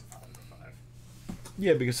no way it's a 5 and a 5.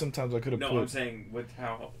 Yeah, because sometimes I could have put. No, I'm saying with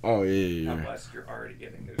how. Oh yeah. How blessed you're already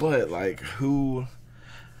getting. But like, who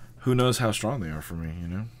knows how strong they are for me? You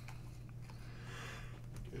know.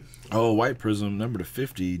 Oh, white prism number to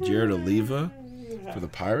 50, Jared Oliva for the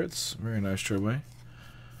Pirates. Very nice, Treyway.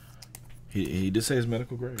 He did say it's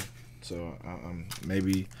medical grade, so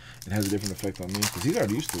maybe it has a different effect on me because he's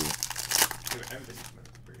already used to it.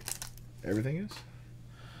 Everything is?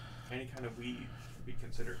 Any kind of weed would be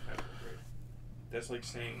considered medical grade. That's like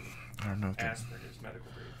saying I don't know. aspirin is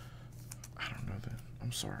medical grade. I don't know that.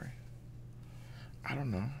 I'm sorry. I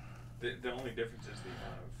don't know. The only difference is the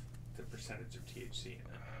amount of the percentage of THC in it.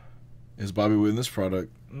 Is Bobby with this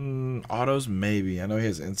product? Autos, maybe. I know he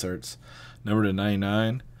has inserts. Number to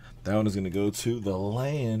 99. That one is going to go to the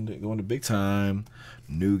land. Going to big time.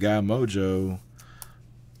 New guy Mojo.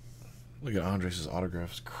 Look at Andres'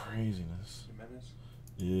 autograph. It's craziness.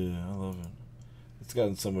 Yeah, I love it. It's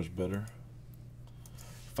gotten so much better.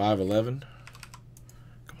 5'11".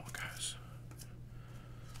 Come on, guys.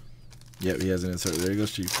 Yep, he has an insert. There he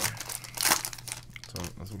goes, Chief. So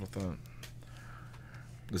that's what I thought.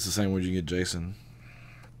 This is the same one you can get Jason.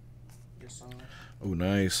 Oh,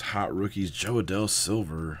 nice. Hot rookies. Joe Adele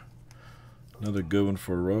Silver. Another good one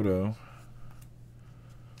for Roto.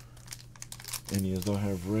 Indians don't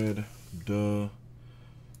have red. Duh.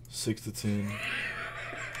 6/10.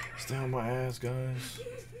 Stay on my ass, guys.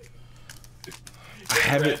 I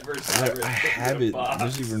have it. I have it.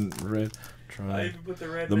 There's even red. Try. I even put the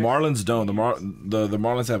red. The Marlins don't. The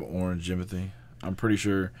Marlins have orange, Jimothy. I'm pretty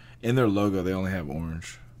sure in their logo they only have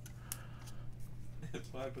orange.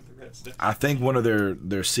 That's why I put the red stuff. I think one of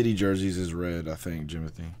their city jerseys is red. I think,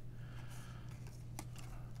 Jimothy.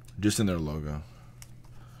 Just in their logo.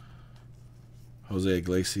 Jose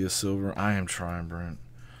Iglesias silver. I am trying, Brent.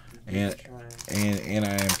 And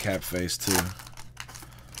I am cap face too.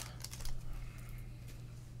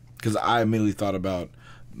 Because I immediately thought about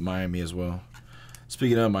Miami as well.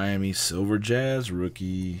 Speaking of Miami, Silver Jazz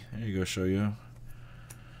rookie. There you go, show you.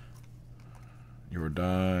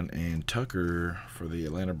 Jordan and Tucker for the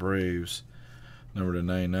Atlanta Braves. Number to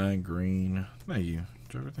 99, green. Thank you,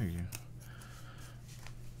 Trevor. Thank you.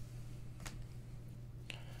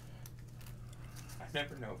 I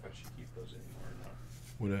never know if I should keep those anymore or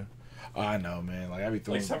not. What? I know, man. Like I be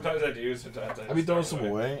throwing. Like sometimes I do, sometimes I be throwing some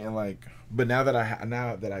away, and like, but now that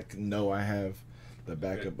I know I have the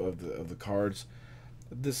backup of the cards.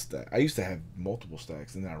 This stack, I used to have multiple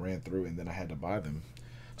stacks, and then I ran through, and then I had to buy them.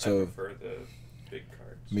 So I prefer the big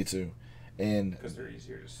cards. Me too, and because they're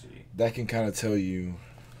easier to see. That can kind of tell you.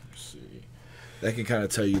 Let's see, that can kind of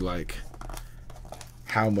tell you like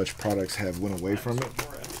how much products have went away from it.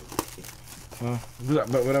 But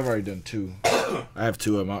I've already done two. I have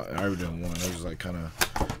two of them. I already done one. I was just like kind of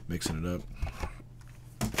mixing it up.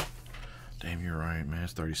 Damn, you're right, man.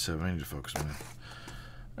 It's 37. I need to focus, man.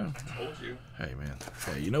 I told you. Hey, man.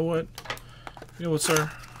 Hey, you know what? You know what,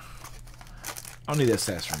 sir? I don't need that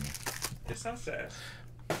sass from you. It's not sass.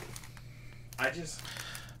 I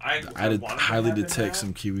did highly detect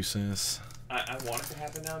some Kiwi sass. I want it to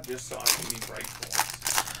happen now just so I can be right for once.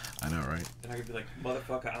 I know, right? And I could be like,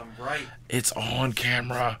 motherfucker, I'm right. It's on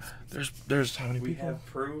camera. There's how many people? We have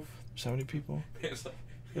proof. There's how many people? It's like,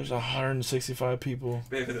 there's 165 people.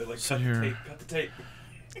 Baby, they're like, sit here. Cut the tape.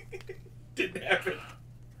 Didn't happen.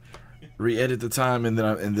 Re-edit the time and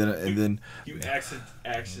then you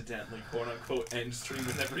accidentally quote unquote end stream and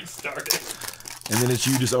then restarted. And then it's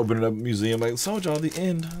you just open it up museum like, told y'all the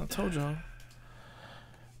end. I told y'all.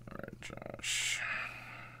 All right, Josh,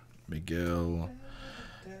 Miguel,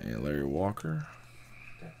 and Larry Walker.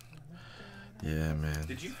 Yeah, man.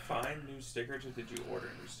 Did you find new stickers or did you order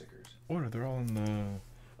new stickers? Order. They're all in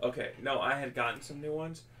the. Okay, no, I had gotten some new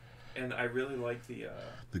ones, and I really like the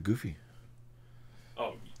Goofy.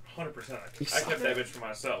 Oh, 100%. I kept that bitch for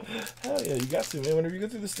myself. Hell yeah, you got to, man. Whenever you go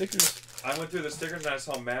through the stickers. I went through the stickers and I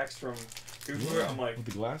saw Max from Goofy. Yeah, I'm like, with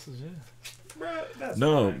the glasses, yeah. Bro, that's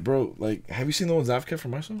no, fine. Bro. Like, have you seen the ones I've kept for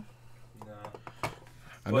myself? No.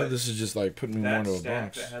 I know this is just like putting me more into a stack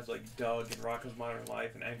box. that has like Doug and Rocco's Modern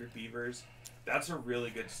Life and Angry Beavers. That's a really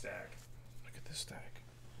good stack. Look at this stack.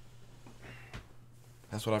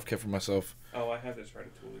 That's what I've kept for myself. Oh, I have this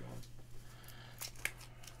Ratatouille one.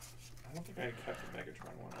 I don't think I kept the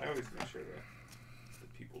Megatron one. I always make sure that the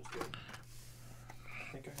people's good.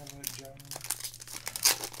 I think I have a John.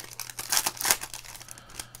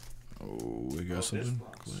 Oh, we got something.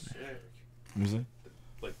 Sick. What is it?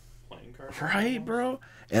 Like playing cards. Right, bro.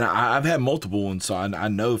 And I've had multiple ones, so I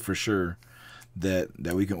know for sure that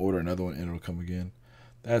we can order another one and it'll come again.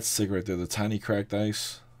 That's sick right there. The tiny cracked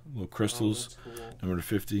ice, little crystals. Oh, that's cool. Number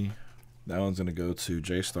 50. That one's gonna go to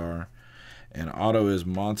J Star. And auto is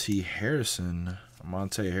Monte Harrison.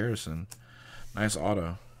 Nice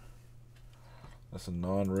auto. That's a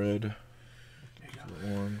non-red.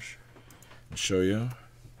 Orange. And show you.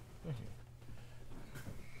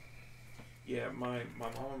 Yeah, my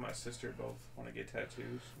mom and my sister both want to get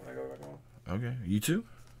tattoos when I go back home. Okay. You too?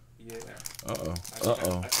 Yeah.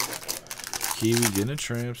 Uh-oh. Kiwi getting a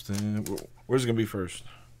tramp stamp. Where's it gonna be first?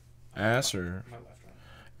 Ass or My left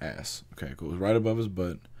arm. ass? Okay, cool. Right above his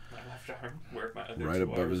butt. My left arm, where my other Right two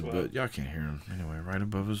above are his as well. butt. Y'all can't hear him. Anyway, right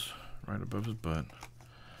above his butt.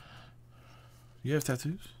 You have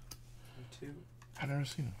tattoos? Me too. I've never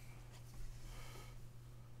seen them.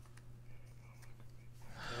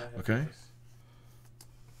 And I have Okay. this.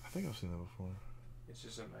 I think I've seen that before. It's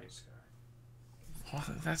just a nice guy.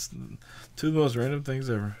 Oh, that's two of the most random things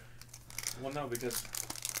ever. Well, no, because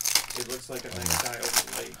it looks like a nice guy over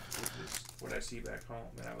the lake, which is what I see back home.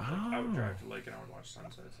 And I would drive to the lake and I would watch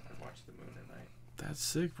sunsets and I'd watch the moon at night. That's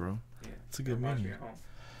sick, bro. Yeah, That's a good reminds me meaning. of home.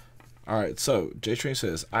 All right, so J Train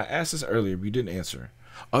says, I asked this earlier, but you didn't answer.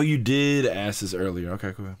 Oh, you did ask this earlier.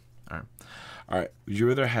 Okay, cool. All right. Would you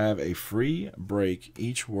rather have a free break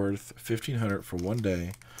each worth $1,500 for one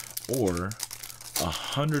day, or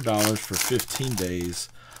 $100 for 15 days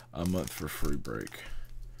a month for free break?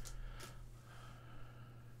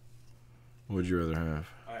 What would you rather have?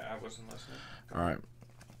 I wasn't listening. All right.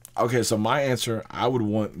 Okay, so my answer, I would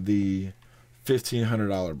want the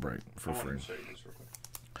 $1,500 break for I want free. to show you this real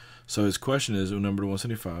quick. So his question is, number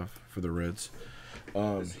 175 for the Reds.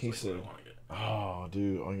 This is He like said, what I want to get. "Oh,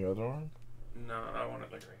 dude, on your other arm." No, I want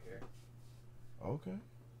it like right here. Okay.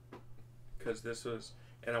 Because this was,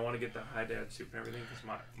 and I want to get the high dad suit and everything because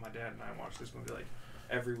my dad and I watch this movie like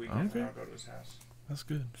every weekend Okay. when I go to his house. That's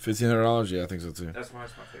good. $1,500. Yeah, I think so too. That's why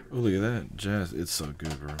it's my favorite. Oh, look at that, Jazz. It's so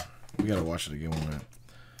good, bro. We gotta watch it again one night.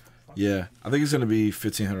 Yeah, I think it's gonna be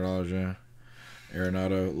 $1,500. Yeah.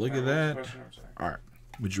 Arenado, look at that. All right.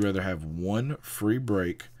 Would you rather have one free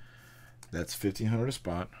break, that's $1,500 a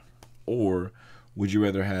spot, or would you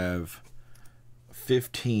rather have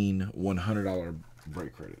 15 $100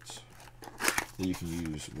 break credits that you can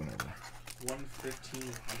use whenever? One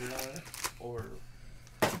 $1,500 or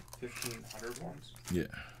 1,500 ones? Yeah.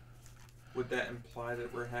 Would that imply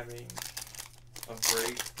that we're having a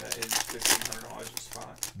break that is $1,500 a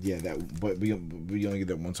spot? Yeah, but we only get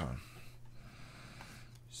that one time.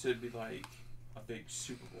 So it'd be like a big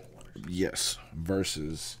Super Bowl one or something. Yes,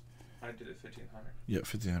 versus. I did it 1,500. Yeah,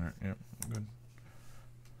 1,500. Yep, good.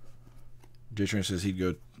 J Train says he'd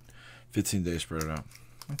go 15 days spread it out.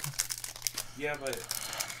 Okay. Yeah, but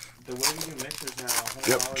the way we do mixers now, $100.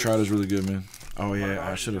 Yep, Trotta's really good, man. Oh yeah,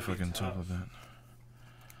 I $100 should have is gonna be fucking talked tough. about that.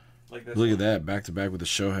 Like that's Look at not- that, back to back with the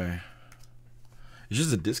Shohei. It's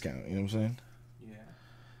just a discount, you know what I'm saying? Yeah.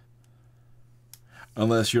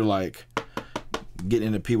 Unless you're like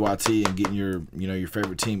getting into PYT and getting your your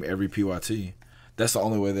favorite team every PYT. That's the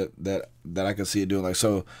only way that I can see it doing. Like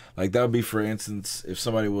so, like that would be, for instance, if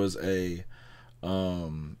somebody was a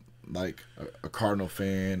Cardinal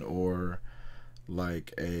fan or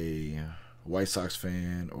like a White Sox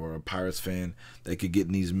fan or a Pirates fan, they could get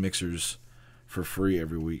in these mixers for free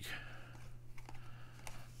every week.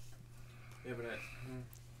 Yeah, but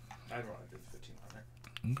I'd rather do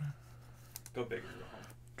 1,500. Okay. Go big or go home.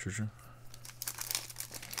 True.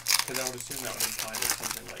 Because I would assume that would imply there's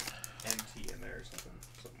something like NT in there or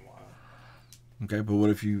something wild. Okay, but what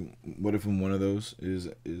if in one of those is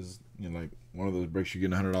like one of those breaks you're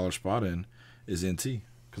getting $100 spot in is NT?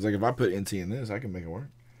 Because like if I put NT in this, I can make it work.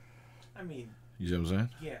 I mean, You see what I'm saying?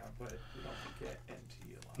 yeah, but we don't get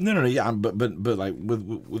NT a lot. No, yeah, but like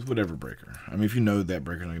with whatever breaker. I mean, if you know that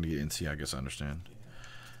breaker's not gonna get NT, I guess I understand. Yeah.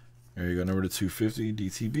 There you go, number 250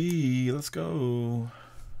 DTB. Let's go.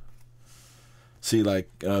 See, like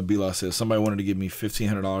B-Law says, somebody wanted to give me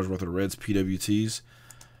 $1,500 worth of Reds PWTs,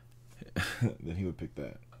 then he would pick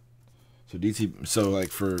that. So so like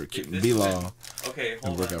for B-Law, Okay, it'd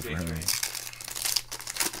hold work on, out for him.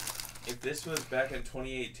 If this was back in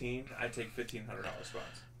 2018, I'd take $1,500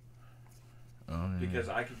 spots. Oh, yeah. Because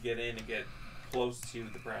I could get in and get close to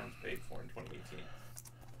the Browns paid for in 2018.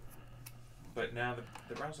 But now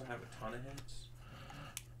the Browns don't have a ton of hits.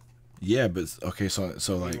 Yeah, but okay, so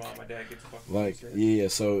like Meanwhile, my dad gets fucking like hits. yeah,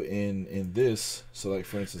 so in this, so like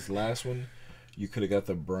for instance, last one, you could have got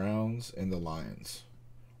the Browns and the Lions,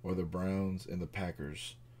 or the Browns and the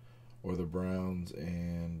Packers, or the Browns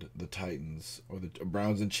and the Titans, or the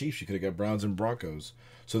Browns and Chiefs. You could have got Browns and Broncos.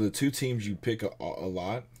 So the two teams you pick a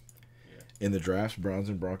lot in the drafts, Browns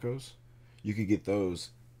and Broncos, you could get those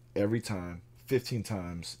every time, 15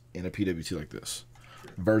 times in a PWT like this,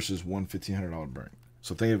 versus one $1,500 break.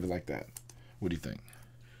 So think of it like that. What do you think?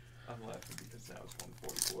 I'm laughing because now it's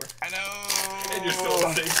 144. I know. And you're still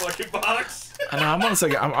in the same fucking box. I know. I'm on the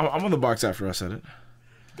second. I'm on the box after I said it.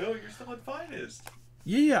 No, you're still in finest.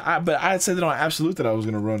 Yeah, but I had said that on absolute that I was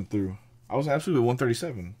gonna run through. I was absolute at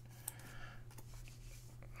 137.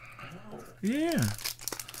 No. Yeah.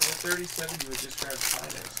 137, you would just grab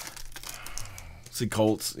finest. See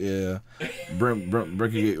Colts. Yeah. Brent.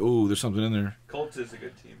 Ooh, there's something in there. Colts is a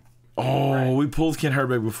good team. Oh, we pulled Ken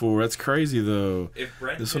Herbeck before. That's crazy though. If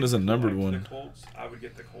Brent This one is a numbered one. The Colts, I would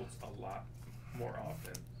get the Colts a lot more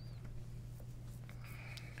often.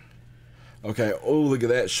 Okay. Oh, look at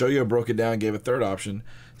that. Shoyo broke it down. Gave a third option.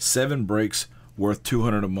 7 breaks worth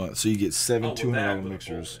 $200 a month. So you get 7 $200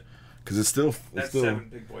 mixers. Because it's still that's 7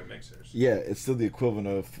 big boy mixers. Yeah, it's still the equivalent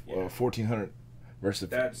of 1,400 versus.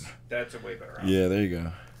 That's a way better option. Yeah, there you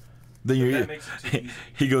go. Then you're that makes it too easy.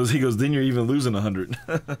 he goes. Then you're even losing 100,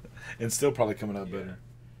 and still probably coming out better.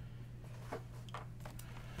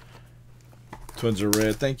 Twins are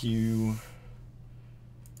red. Thank you.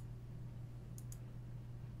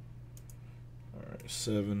 All right,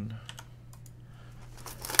 7.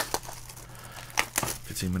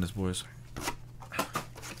 15 minutes, boys.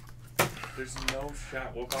 There's no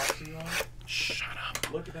shot. What box are you on? Shut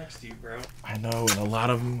up. Look next to you, bro. I know, and a lot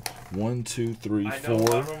of them, 1, 2, 3, 4, a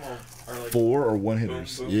lot of them are like 4 or 1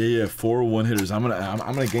 hitters. Boom, boom. Yeah, 4 or 1 hitters. I'm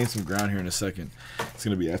gonna gain some ground here in a second. It's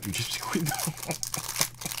gonna be after Gypsy Queen.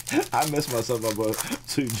 I messed myself up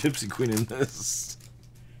to Gypsy Queen in this.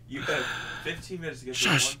 You have 15 minutes to get.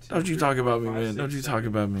 Shush! Don't you talk about me, man. Don't you talk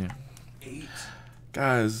about me. 8.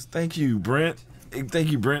 Guys, thank you, Brent.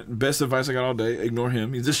 Thank you, Brent. Best advice I got all day. Ignore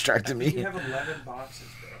him. He distracted me. You have 11 boxes,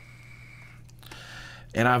 bro.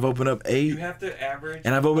 And I've opened up 8. You have to average.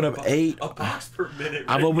 And I've opened up 8. A box per minute.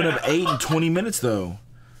 I've right opened now. up 8 in 20 minutes though.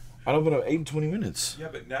 I've opened up 8 in 20 minutes. Yeah,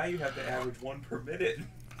 but now you have to average 1 per minute.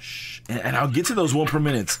 Shh. And I'll get to those 1 per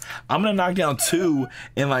minute. I'm gonna knock down 2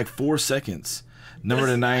 in like 4 seconds. Number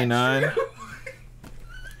to 99.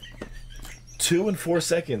 2 in 4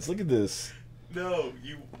 seconds. Look at this. No,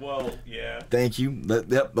 well, yeah. Thank you.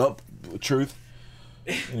 Yep. Oh, truth.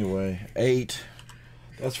 Anyway, 8.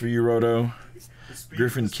 That's for you, Roto.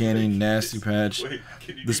 Griffin Canning, Nasty Patch. Wait,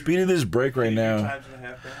 The speed of this break right now. Times and a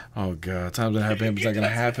half band? Oh god, times and a half band. It's not gonna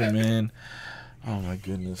happen, man. Oh my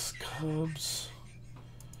goodness, Cubs.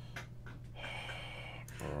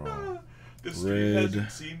 Bro. The stream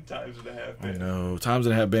hasn't seen times and a half I band. know. Times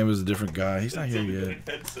and a half band was a different guy. He's not here yet.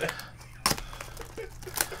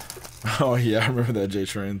 Oh yeah, I remember that J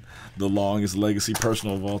Train. The longest legacy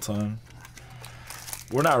personal of all time.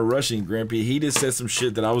 We're not rushing, Grampy. He just said some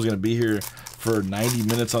shit that I was gonna be here for 90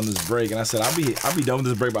 minutes on this break, and I said I'll be done with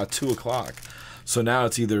this break by 2 o'clock. So now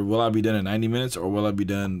it's either will I be done in 90 minutes or will I be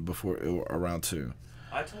done before around 2?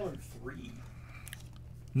 I told him 3.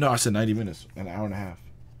 No, I said 90 minutes, an hour and a half.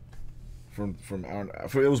 From hour.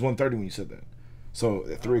 It was 1:30 when you said that. So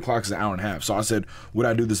at 3 o'clock is an hour and a half. So I said, would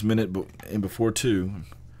I do this minute in before 2,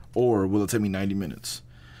 or will it take me 90 minutes?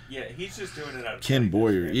 Yeah, he's just doing it out of Ken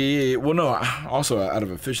Boyer. Yeah. Well, no, also out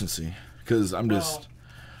of efficiency, because I'm just.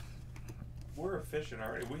 We're efficient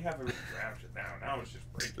already. We have everything drafted now. Now it's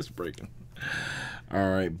just breaking. It's breaking.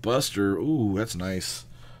 All right, Buster. Ooh, that's nice.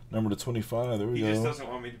 Number to 25. There we go. He just doesn't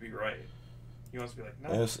want me to be right. He wants to be like,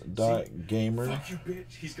 no. S. Gamer. Fuck you,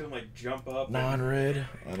 bitch. He's gonna like jump up. Non-red.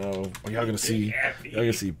 I know. Y'all gonna see. Y'all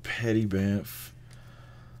gonna see Petty BAMF.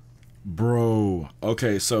 Bro.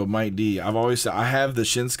 Okay, so Mike D. I've always said I have the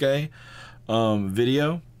Shinsuke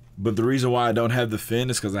video, but the reason why I don't have the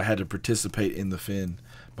fin is because I had to participate in the fin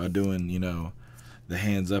by doing, the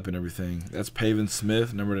hands up and everything. That's Pavin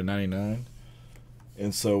Smith, number to 99.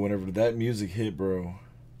 And so whenever that music hit, bro,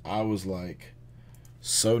 I was like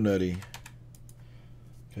so nutty.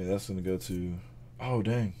 Okay, that's gonna go to. Oh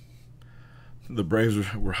dang. The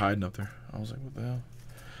Braves were hiding up there. I was like, what the hell?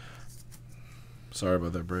 Sorry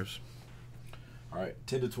about that, Braves. All right,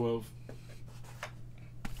 10 to 12.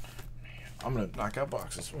 I'm gonna knock out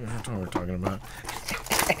boxes. What we're talking about?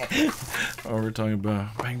 Oh, we're talking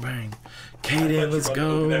about bang bang. Kaden, let's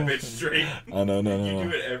go. That bitch straight. I know, no. You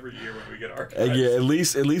do it every year when we get archives. Yeah, at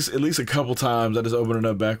least a couple times. I just open it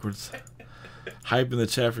up backwards. Hype in the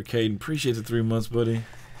chat for Caden. Appreciate the 3 months, buddy.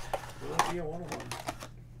 Will it be a 1-on-1?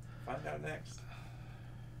 Find out next.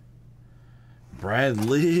 Brad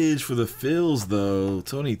Lidge for the Phils, though.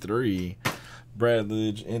 23. Brad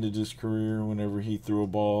Lidge ended his career whenever he threw a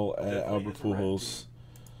ball at Albert Pujols.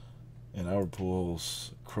 And Albert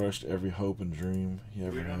Pujols crushed every hope and dream he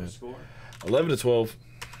ever had. 11 to 12.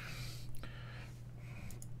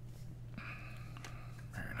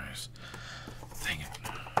 Very nice. Dang it.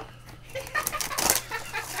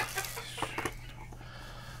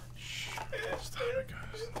 Stop it,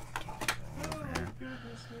 guys.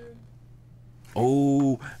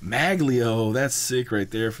 Oh, Maglio. That's sick right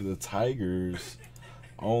there for the Tigers.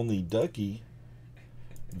 Only Ducky.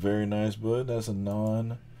 Very nice, bud. That's a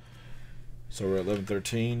non. So we're at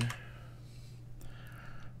 11-13.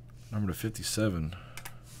 Number to 57.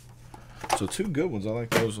 So 2 good ones. I like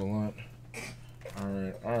those a lot. All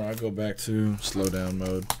right. I'll go back to slow down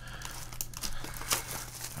mode.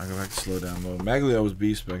 I go back to slow down mode. Maglio was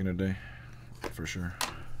beast back in the day, for sure.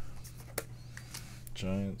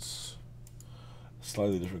 Giants,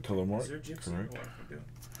 slightly different color mark. Is there gypsy? Correct. Or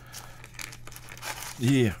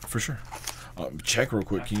Yeah, for sure. Check real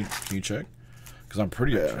quick. Can you check? Because I'm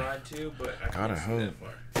pretty. I tried to, but I God, I can't see hope. that far.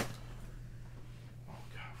 Oh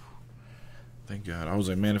God! Thank God. I was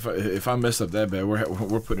like, man, if I messed up that bad,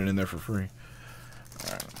 we're putting it in there for free.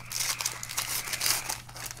 All right.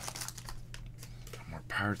 More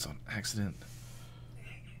Pirates on accident.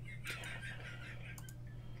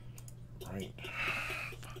 Right.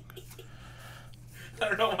 I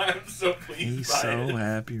don't know why I'm so pleased. He's by so it.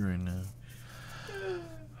 happy right now.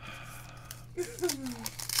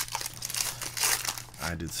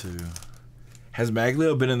 I did too. Has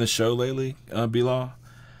Maglio been in the show lately, B-Law?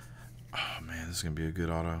 Oh man, this is gonna be a good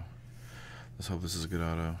auto. Let's hope this is a good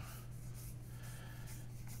auto.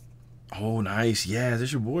 Oh, nice. Yeah,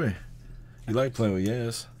 this your boy. You like playing with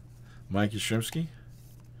Yes. Mike Yastrzemski?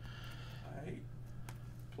 I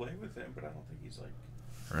play with him, but I don't think he's like.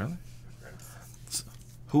 Really? Right.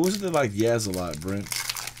 Who was it that liked Yaz a lot? Brent?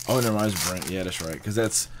 Oh, never mind. It's Brent. Yeah, that's right. Because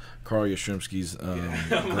that's Carl Yastrzemski's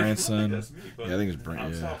grandson. That's me, but Yeah, I think it's Brent.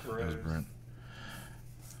 I'm Yeah, South that was Perez. Brent.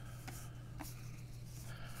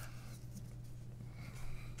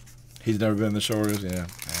 He's never been in the show, or is? Yeah.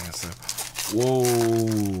 So.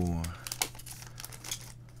 Whoa.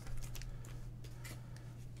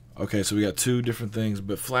 Okay, so we got two different things,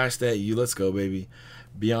 but flash that you. Let's go, baby.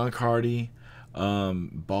 Beyond Cardi,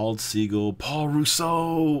 Bald Seagull, Paul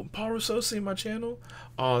Rousseau. Paul Rousseau seen my channel?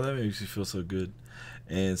 Oh, that makes me feel so good.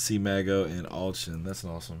 And C Mago and Alchin. That's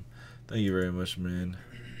awesome. Thank you very much, man.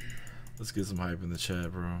 Let's get some hype in the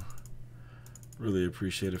chat, bro. Really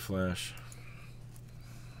appreciate it, Flash.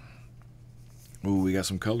 Ooh, we got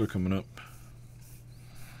some color coming up.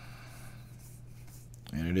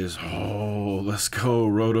 And it is, oh, let's go,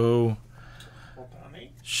 Roto.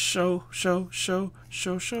 Show,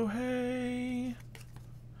 hey.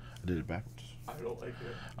 I did it backwards. I don't like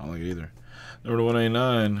it. I don't like it either. Number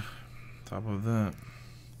 189. Top of that.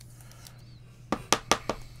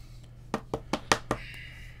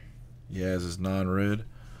 Yaz is non-red.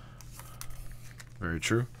 Very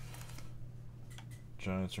true.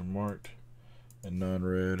 Giants are marked and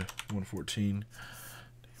non-red. 114.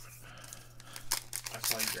 I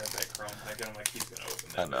saw you grab that chrome packet. I'm like, he's gonna open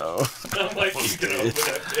that. I know. I'm like, he's gonna open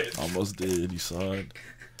that bitch. Almost did. You saw it.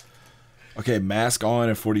 Okay, mask on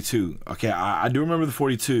at 42. Okay, I do remember the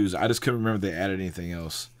 42s. I just couldn't remember if they added anything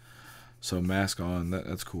else. So mask on,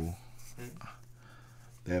 that's cool.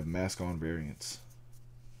 They have mask on variants.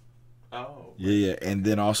 Oh. Yeah, and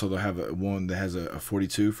then also they'll have one that has a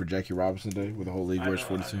 42 for Jackie Robinson Day with the whole league wears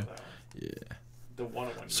 42. Yeah. The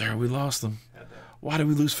 101. Sir, we lost them. Had that. Why did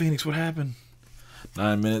we lose Phoenix? What happened?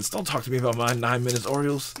 9 minutes. Don't talk to me about my 9 minutes,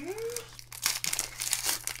 Orioles.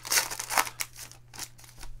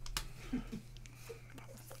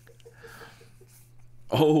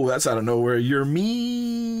 Oh, that's out of nowhere. You're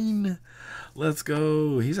mean. Let's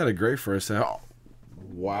go. He's had a great first half. Oh,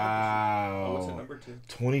 wow. Oh, what's it, number 2?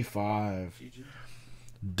 25. GG.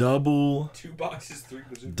 Double 2 boxes, 3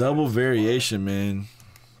 bazookas. double variation, man.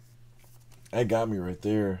 That got me right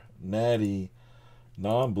there. Natty,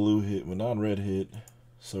 non-blue hit, with non-red hit.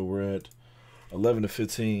 So we're at 11 to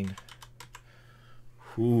 15.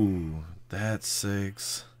 Ooh, that's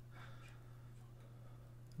 6.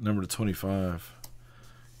 Number to 25.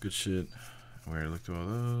 Good shit. We already looked at all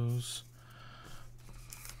those.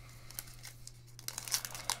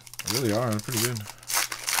 They really are. They're pretty good.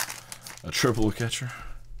 A triple catcher.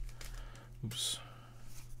 Oops.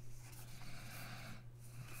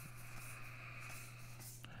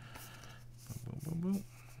 Boom, boom, boom, boom.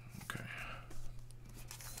 Okay.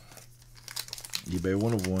 eBay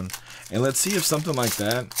 1 of 1. And let's see if something like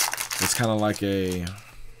that, it's kind of like a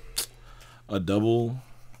double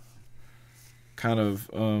kind of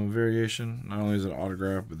variation. Not only is it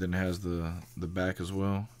autograph, but then it has the back as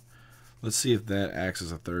well. Let's see if that acts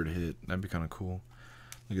as a third hit. That'd be kind of cool.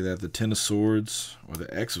 Look at that, the 10 of Swords, or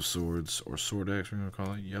the X of Swords, or Sword X, we're going to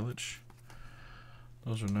call it, Yelich.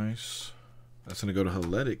 Those are nice. That's going to go to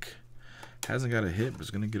Heletic. Hasn't got a hit, but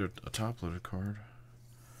it's going to get a top-loaded card.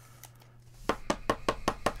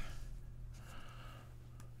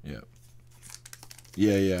 Yep.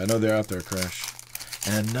 Yeah, I know they're out there, Crash.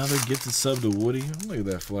 And another gifted sub to Woody. Look at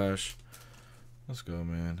that flash. Let's go,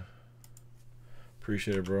 man.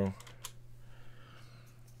 Appreciate it, bro.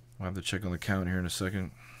 I'll have to check on the count here in a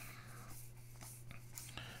second.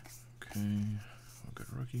 Okay. We'll get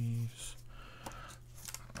rookies.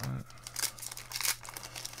 Alright.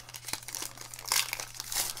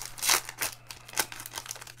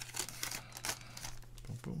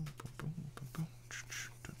 Boom, boom,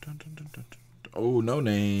 Oh, no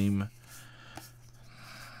name.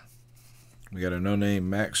 We got a no name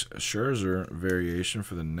Max Scherzer variation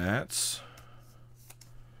for the Nats.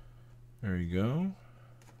 There you go.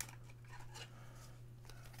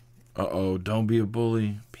 Uh-oh, don't be a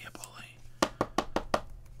bully. Be a bully.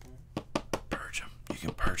 Purge him. You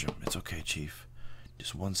can purge him. It's okay, Chief.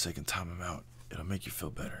 Just 1 second, time him out. It'll make you feel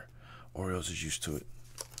better. Orioles is used to it.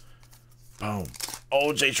 Boom.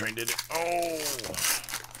 Oh, J-Train did it. Oh.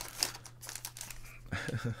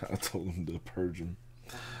 I told him to purge him.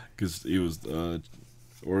 Because he was,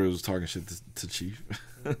 Orioles was talking shit to Chief.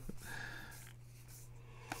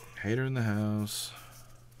 Hater in the house.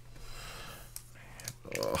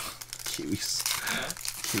 Oh, Kiwi's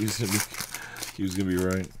gonna be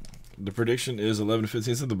right. The prediction is 11-15.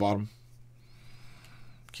 It's at the bottom.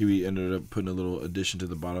 Kiwi ended up putting a little addition to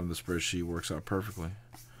the bottom of the spreadsheet. Works out perfectly.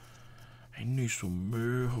 I need some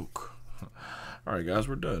milk. All right, guys,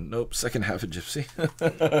 we're done. Nope, second half of Gypsy.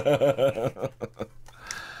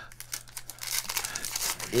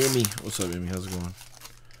 Emmy, what's up, Emmy? How's it going?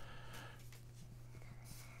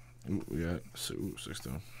 Ooh, we got 6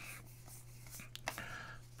 down.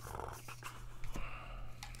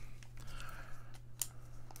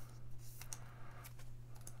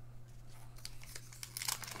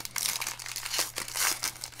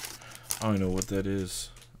 I don't know what that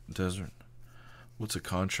is. Desert. What's a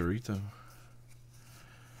conchorito?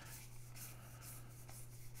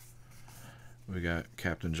 We got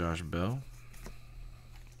Captain Josh Bell.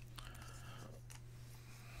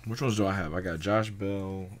 Which ones do I have? I got Josh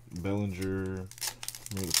Bell, Bellinger. Remember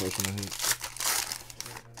the first one I hit?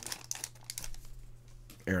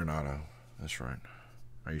 Arenado. That's right.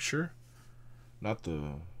 Are you sure? Not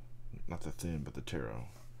the thin, but the Taro.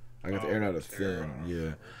 I got the Arenado thin.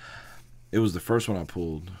 Yeah. It was the first one I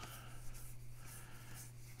pulled.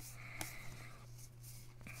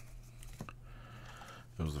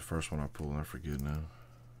 It was the first one I pulled. I forget now.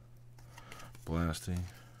 Blasty.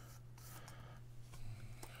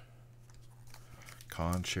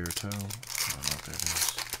 Concerto. I don't know what that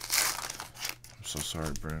is. I'm so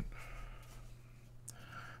sorry, Brent.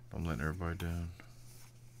 I'm letting everybody down.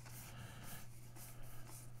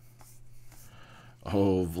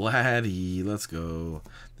 Oh, Vladdy. Let's go.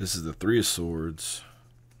 This is the 3 of Swords.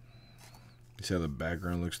 You see how the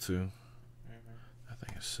background looks too? I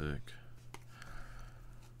think it's sick.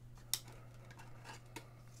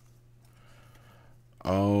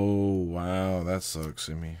 Oh, wow. That sucks,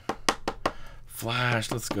 Simi. Flash,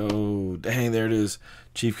 let's go. Dang, there it is.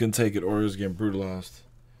 Chief can take it. Orioles getting brutalized.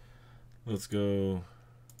 Let's go.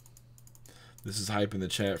 This is hype in the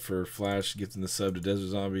chat for Flash gifting the sub to Desert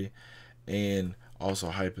Zombie. And also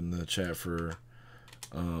hype in the chat for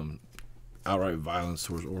outright violence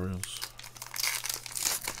towards Orioles.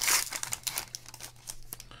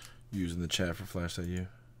 Using the chat for Flash at you.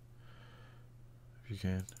 If you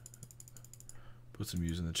can. Put some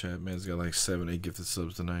views in the chat. Man's got like 7, 8 gifted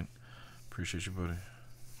subs tonight. Appreciate you, buddy.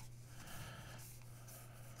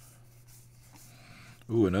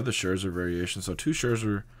 Ooh, another Scherzer variation. So 2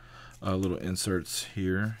 Scherzer little inserts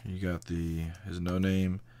here. You got his no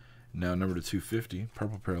name, now number to 250,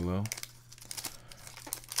 purple parallel.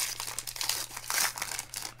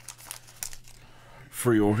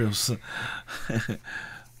 Free Orioles.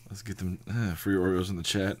 Let's get them free Orioles in the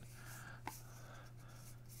chat.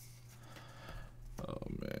 Oh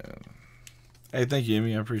man. Hey, thank you,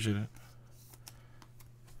 Amy. I appreciate it.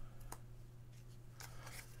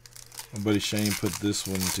 My buddy Shane put this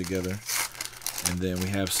one together. And then we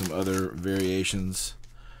have some other variations.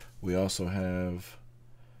 We also have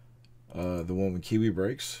the one with Kiwi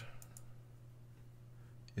breaks.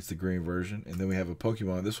 It's the green version. And then we have a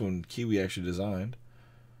Pokemon. This one Kiwi actually designed.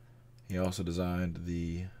 He also designed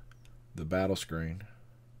the battle screen.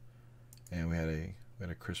 And we had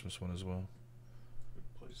a Christmas one as well.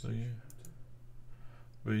 So yeah.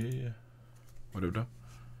 But yeah. What up, though?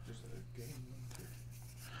 There's a game one too.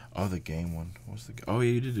 Oh, the game one. What's the? Oh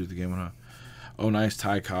yeah, you did do the game one, huh? Oh, nice.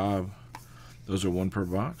 Ty Cobb. Those are 1 per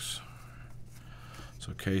box.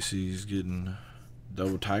 So Casey's getting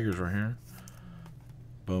double Tigers right here.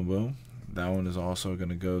 Boom, boom. That one is also going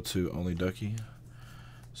to go to Only Ducky.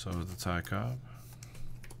 So is the Ty Cobb.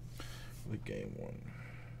 The game one.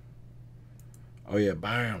 Oh, yeah.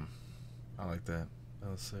 Bam. I like that. That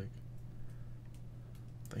was sick.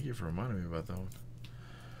 Thank you for reminding me about that one.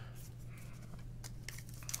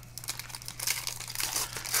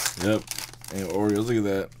 Yep. And Orioles, look at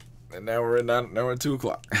that. And now we're at 2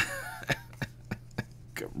 o'clock.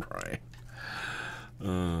 Good Brian.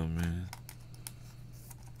 Oh man.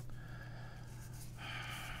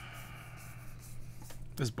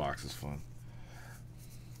 This box is fun.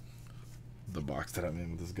 the box that I'm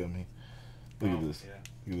in with this gummy. Look at this.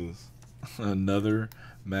 Yeah. Look at this. Another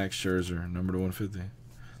Max Scherzer, number to 150.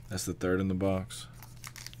 That's the third in the box.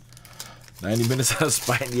 90 minutes out of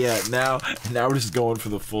spite. Yeah, now we're just going for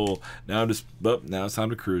the full. Now now it's time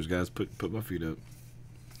to cruise, guys. Put my feet up.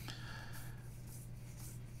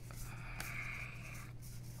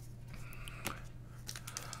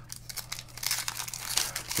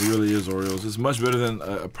 It really is Orioles. It's much better than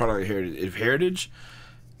a product like Heritage. If Heritage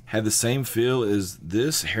had the same feel as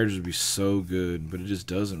this, Heritage would be so good, but it just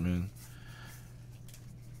doesn't, man.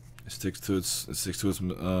 It sticks to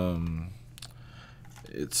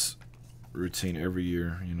its routine every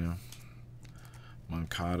year, you know.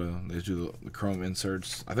 Moncada, they do the chrome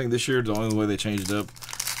inserts. I think this year the only way they changed it up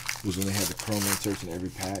was when they had the chrome inserts in every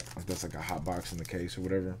pack. Like that's like a hot box in the case or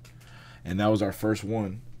whatever. And that was our first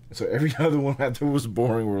one. So every other one after was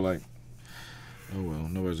boring. We're like, oh well,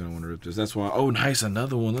 nobody's gonna want to rip this. That's why. Oh, nice,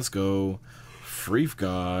 another one. Let's go. Freef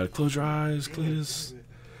God. Close your eyes, Cletus.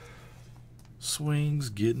 Swings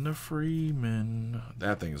getting a Freeman.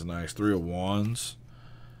 That thing is nice. 3 of Wands.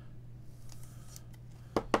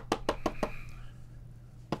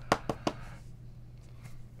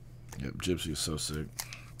 Yep, Gypsy is so sick.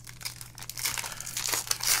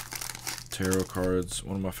 Tarot cards.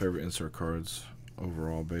 One of my favorite insert cards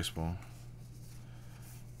overall, baseball.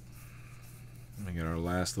 We got our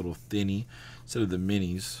last little thinny. Instead of the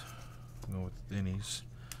minis, we'll go with thinnies.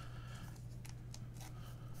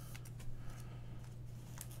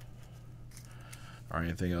 Alright,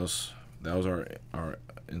 anything else? That was our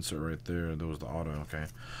insert right there. That was the auto, okay.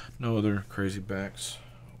 No other crazy backs.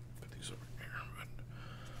 Put these over here,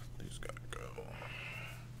 but these gotta go.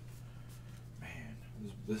 Man,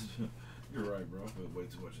 this you're right, bro. I feel way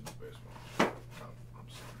too much in this baseball. I'm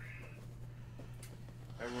sorry.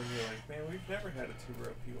 Everyone, you're like, man, we've never had a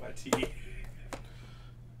 2-row PYT. It's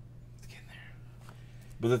getting there.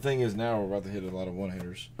 But the thing is, now we're about to hit a lot of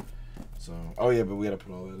one-hitters. So, oh yeah, but we gotta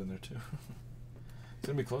put all that in there too. It's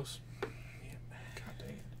gonna be close. God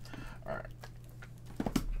dang it. Alright.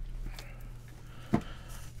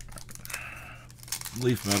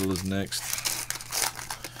 Leaf Metal is next.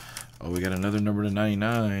 Oh, we got another number to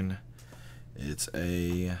 99. It's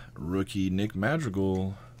a rookie Nick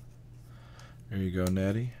Madrigal. There you go,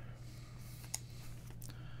 Natty.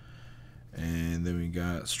 And then we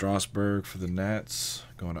got Strasburg for the Nats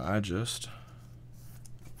going to iJust.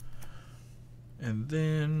 And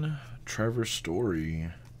then Trevor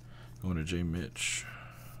Story going to J. Mitch.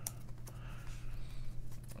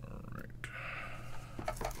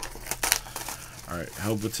 All right,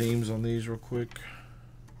 help the teams on these real quick.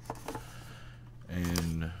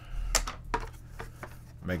 And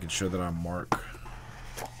making sure that I mark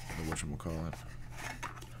the whatchamacallit.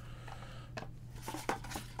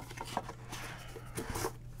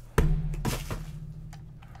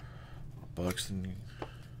 Buxton.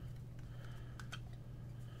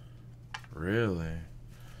 Really?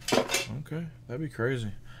 Okay, that'd be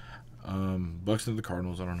crazy. Buxton to the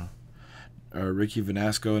Cardinals, I don't know. Ricky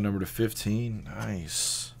Vanasco, number to 15.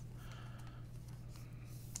 Nice.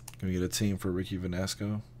 Can we get a team for Ricky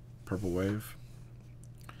Vanasco? Purple Wave.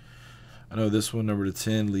 I know this one, number to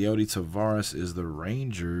 10. Leody Tavares is the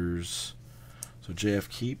Rangers. So JF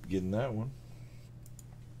Keep getting that one.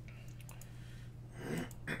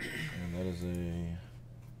 And that is a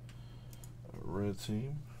red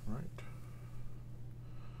team, right?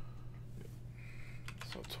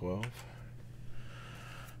 So 12.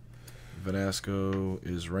 Vanasco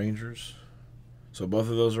is Rangers. So both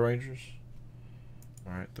of those are Rangers.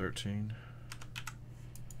 All right, 13.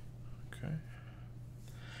 Okay.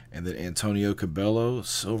 And then Antonio Cabello,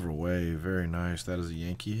 Silver Wave, very nice. That is a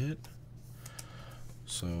Yankee hit.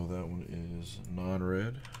 So that one is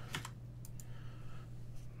non-red.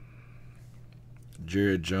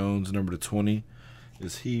 Jared Jones, number to 20.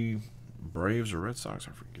 Is he Braves or Red Sox?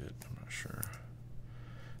 I forget. I'm not sure.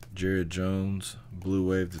 Jared Jones, Blue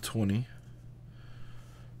Wave to 20.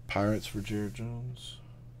 Pirates for Jared Jones.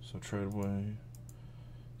 So trade away.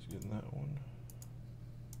 He's getting that one.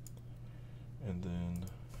 And then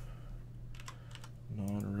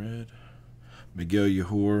non-red. Miguel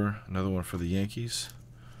Yajur, another one for the Yankees.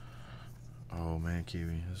 Oh man,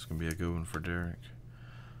 Kiwi. This is going to be a good one for Derek.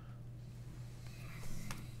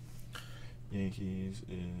 Yankees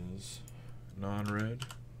is non-red.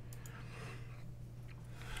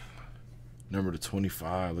 Number to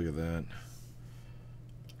 25. Look at that.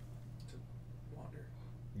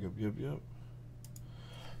 Yep.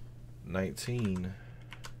 19.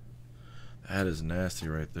 That is nasty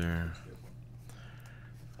right there.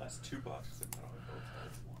 Last 2 boxes and probably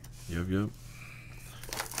both. Yep.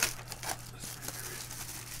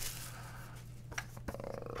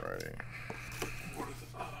 Alrighty. What are the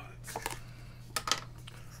odds?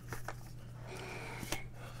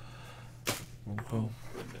 Boom,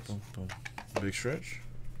 Goodness. boom, boom. Big stretch.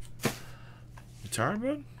 You tired,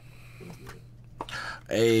 bud?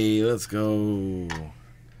 Hey, let's go.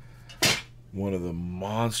 One of the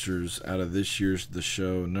monsters out of this year's The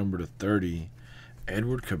Show, number to 30,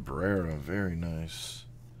 Edward Cabrera. Very nice.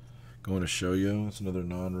 Going to Shoyo. It's another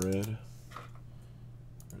non-red.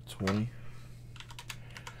 20.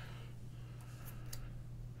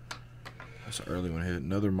 That's an early one hit.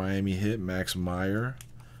 Another Miami hit, Max Meyer.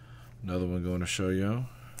 Another one going to Shoyo.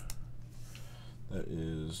 That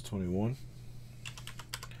is 21.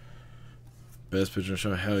 Best pitcher in the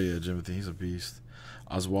show. Hell yeah, Jimothy. He's a beast.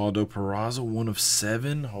 Oswaldo Peraza, 1 of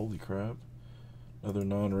 7. Holy crap. Another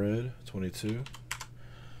non-red, 22.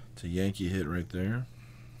 It's a Yankee hit right there.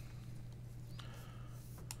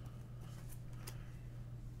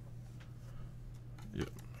 Yep.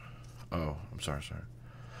 Oh, I'm sorry.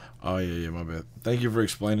 Oh, yeah, my bad. Thank you for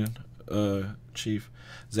explaining, Chief.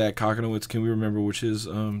 Zach Kokonowitz, can we remember which his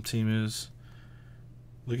team is?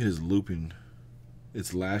 Look at his looping.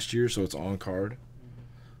 It's last year, so it's on card.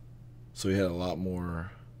 So he had a lot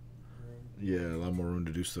more, a lot more room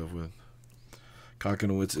to do stuff with.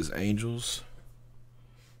 Kokonowitz is Angels.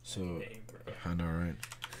 So, I know, right?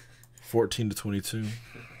 14 to 22.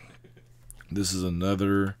 This is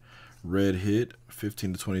another red hit,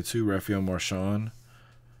 15 to 22. Rafael Marchand.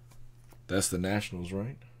 That's the Nationals,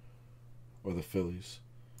 right? Or the Phillies?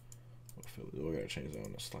 Oh, Phillies. Oh, we gotta change that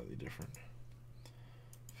one. That's slightly different.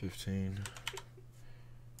 15.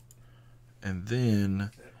 And then,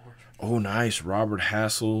 oh, nice. Robert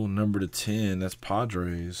Hassel, number to 10. That's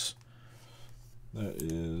Padres. That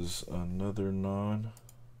is another non.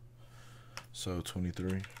 So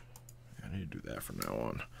 23. I need to do that from now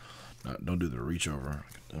on. Don't do the reach over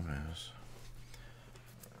like a dumbass.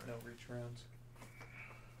 No reach rounds.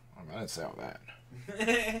 I didn't say all that.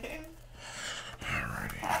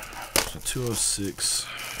 Alrighty. So 206.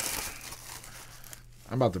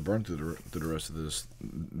 I'm about to burn through the rest of this.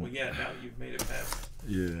 Well, yeah, now you've made it past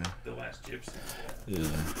the last Gypsy. Yeah.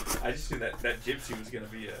 I just knew that Gypsy was going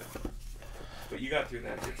to be a... But you got through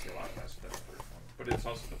that Gypsy a lot faster than the first one. But it's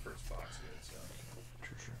also the first box hit, so...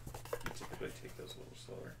 True. You typically take those a little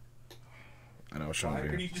slower. I know I was trying Why to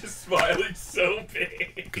are be... you just smiling so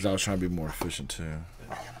big? Because I was trying to be more efficient, too.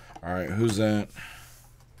 Alright, who's that?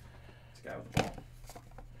 It's a guy with the ball.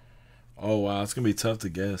 Oh, wow. It's going to be tough to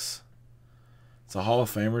guess. It's a Hall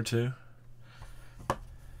of Famer, too.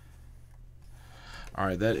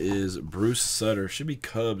 Alright, that is Bruce Sutter. Should be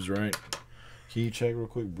Cubs, right? Can you check real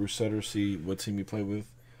quick? Bruce Sutter, see what team he played with.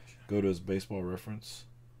 Go to his baseball reference.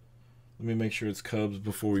 Let me make sure it's Cubs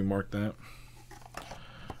before we mark that.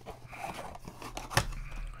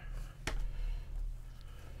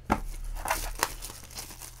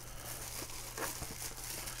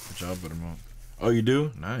 Good job, Buttermilk. Oh, you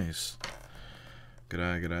do? Nice. Good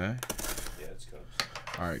eye, good eye. Yeah, it's Cubs.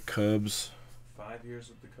 Alright, Cubs. 5 years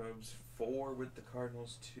with the Cubs, 4 with the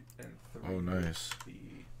Cardinals, 2 and 3 Oh, nice. with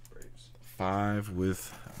the Braves. 5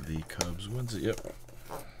 with the Cubs. When's it? Yep.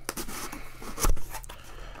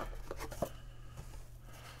 So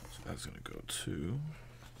that's going to go to...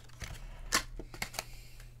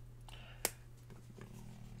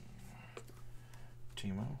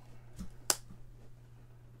 Timo.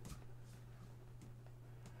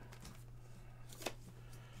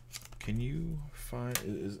 Can you find...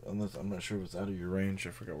 unless I'm not sure if it's out of your range. I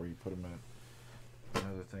forgot where you put them at.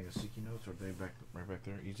 Another thing is sticky notes. Are they right back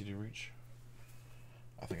there? Easy to reach?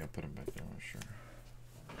 I think I put them back there. I'm not sure.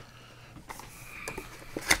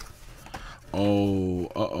 Oh,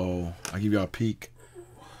 uh-oh. I'll give y'all a peek.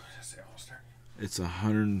 It's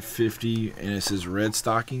 150, and it says Red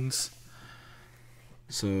Stockings.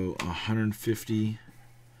 So 150.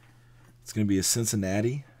 It's going to be a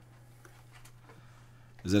Cincinnati.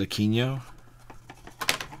 Is that a Quino?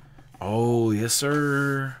 Oh, yes,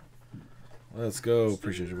 sir. Let's go.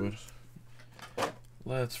 Appreciate you, bud.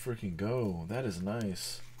 Let's freaking go. That is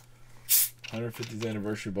nice. 150th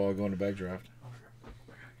anniversary ball going to backdraft.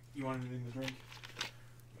 You want anything to drink?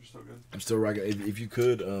 You're still good. I'm still rocking. If you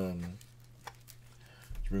could, just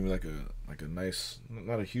bring me like a nice,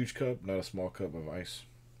 not a huge cup, not a small cup of ice,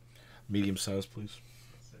 medium size, please.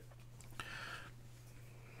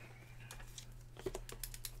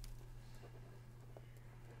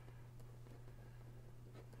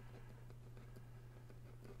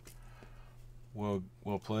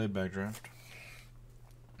 Well played, backdraft.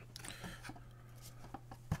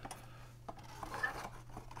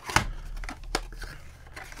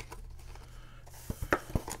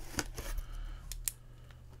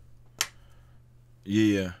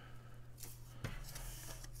 Yeah.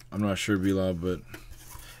 I'm not sure, B-Law, but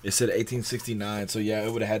it said 1869, so yeah,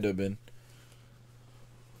 it would have had to have been.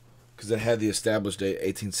 Because it had the established date,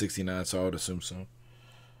 1869, so I would assume so.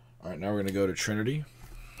 All right, now we're going to go to Trinity.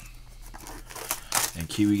 And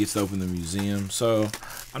Kiwi gets to open the museum. So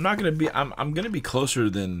I'm not going to be, I'm going to be closer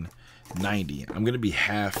than 90. I'm going to be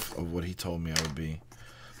half of what he told me I would be.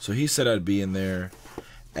 So he said I'd be in there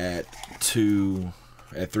at 3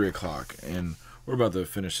 o'clock. And we're about to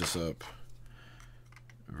finish this up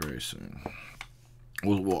very soon.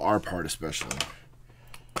 Well, our part especially.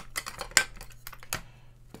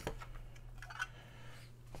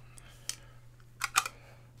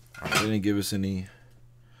 They didn't give us any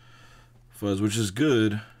fuzz, which is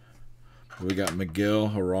good. We got Miguel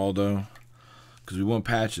Geraldo, because we want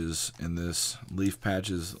patches in this. Leaf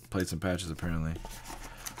patches, plates and patches apparently.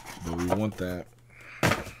 But we want that.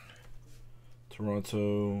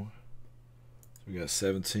 Toronto. We got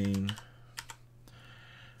 17.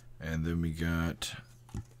 And then we got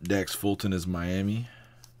Dax Fulton is Miami.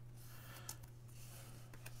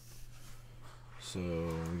 So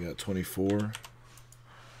we got 24.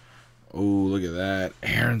 Oh, look at that.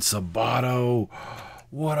 Aaron Sabato.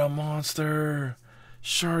 What a monster.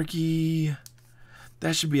 Sharky.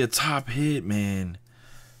 That should be a top hit, man.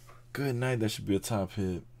 Good night. That should be a top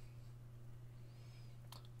hit.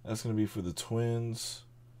 That's going to be for the Twins.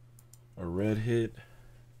 A red hit.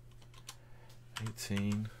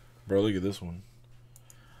 18. Bro, look at this one.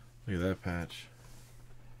 Look at that patch.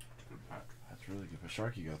 That's really good. But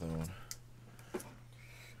Sharky got that one.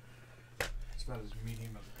 It's about as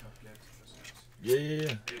medium as a cup gets.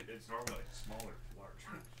 Yeah. It's normally like smaller, large.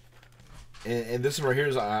 And this one right here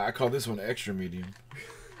is, I call this one extra medium.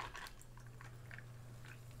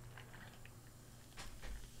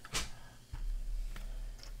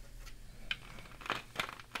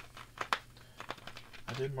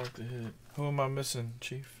 I did mark the hit. Who am I missing,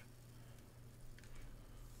 Chief?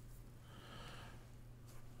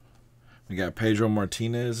 We got Pedro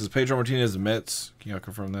Martinez. Is Pedro Martinez the Mets? Can y'all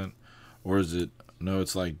confirm that? Or is it... No,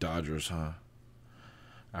 it's like Dodgers, huh?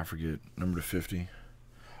 I forget. Number to 50.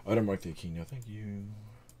 Oh, I didn't mark the Aquino. Thank you.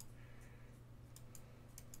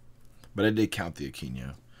 But I did count the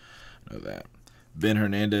Aquino. Know that. Ben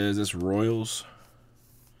Hernandez. That's Royals.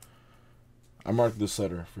 I marked the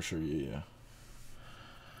Sutter for sure. Yeah.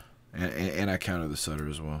 And I counted the Sutter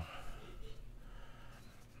as well.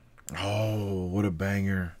 Oh, what a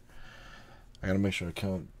banger. I got to make sure I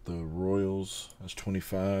count the Royals. That's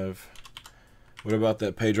 25. What about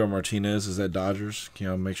that Pedro Martinez? Is that Dodgers? Can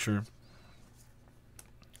y'all make sure?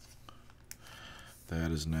 That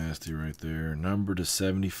is nasty right there. Number to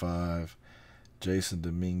 75. Jason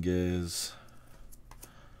Dominguez.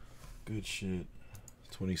 Good shit.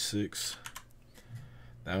 26.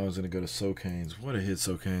 That one's going to go to Socanes. What a hit,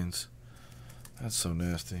 Socanes. That's so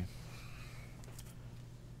nasty.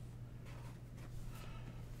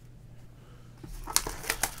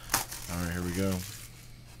 All right, here we go.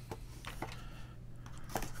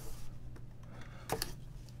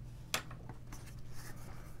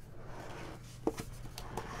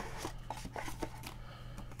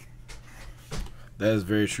 That is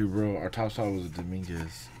very true, bro. Our top shot was a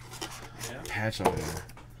Dominguez. Yeah. Patch on there.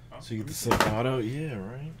 So you get the Sabato, yeah,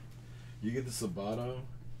 right? You get the Sabato.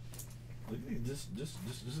 Look at just look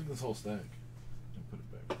at this whole stack. Put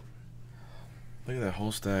it back. Look at that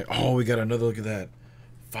whole stack. Oh, we got another look at that.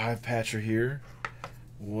 5 patcher here.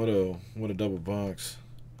 What a double box.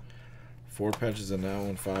 4 patches in that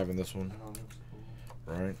one, 5 in this one. Oh, that's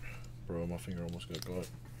cool. Right? Bro, my finger almost got caught.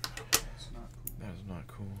 That's not cool. That is not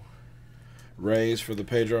cool. Rays for the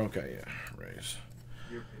Pedro. Okay, yeah, Rays.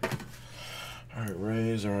 You're paid. All right,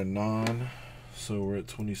 Rays are a non, so we're at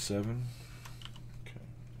 27. Okay.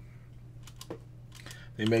 I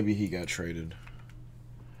think maybe he got traded.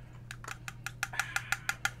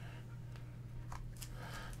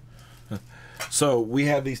 So we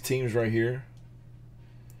have these teams right here.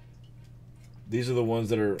 These are the ones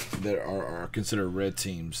that are considered red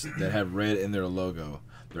teams that have red in their logo,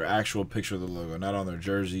 their actual picture of the logo, not on their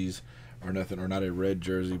jerseys or nothing, or not a red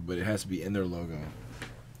jersey, but it has to be in their logo.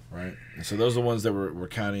 Right, and so those are the ones that we're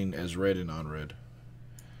counting as red and non-red.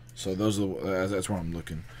 So those are that's where I'm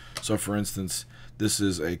looking. So for instance, this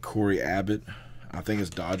is a Corey Abbott. I think it's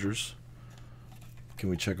Dodgers. Can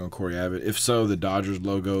we check on Corey Abbott? If so, the Dodgers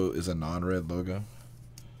logo is a non-red logo,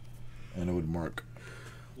 and it would mark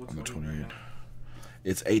on the 28.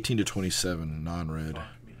 It's 18 to 27, non-red.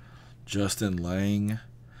 Justin Lang.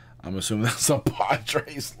 I'm assuming that's a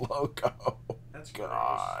Padres logo. That's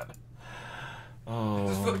God. Oh,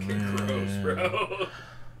 that's fucking man. gross, bro.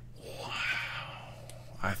 Wow.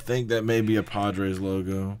 I think that may be a Padres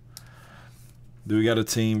logo. Do we got a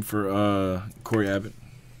team for Corey Abbott?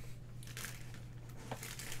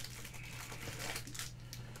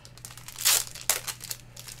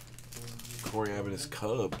 Corey Abbott is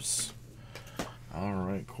Cubs. All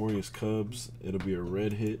right, Corey is Cubs. It'll be a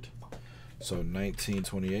red hit. So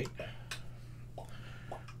 1928. Oh,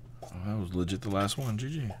 that was legit the last one.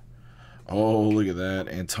 GG. Oh, look at that.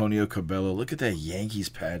 Antonio Cabello. Look at that Yankees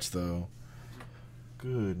patch, though.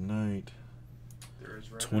 Good night.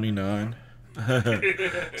 29.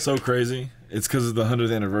 So crazy. It's because of the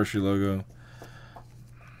 100th anniversary logo.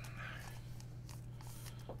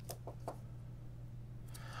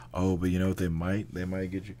 Oh, but you know what they might? They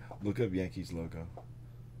might get you. Look up Yankees logo.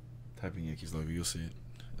 Type in Yankees logo. You'll see it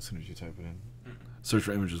as soon as you type it in. Search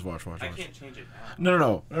for images. Watch. I can't change it now.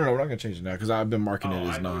 No. We're not gonna change it now because I've been marking it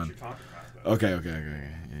as I know non. what you're talking about, though. Okay.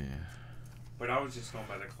 Yeah. But I was just going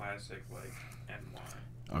by the classic, like,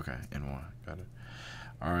 NY. Okay, NY. Got it.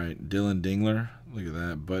 All right, Dylan Dingler. Look at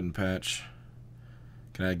that button patch.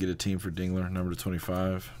 Can I get a team for Dingler, number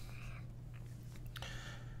 25?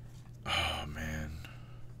 Oh man,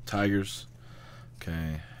 Tigers.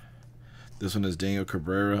 Okay, this one is Daniel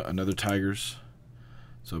Cabrera, another Tigers.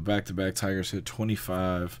 So back-to-back Tigers hit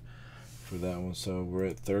 25 for that one. So we're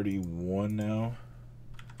at 31 now.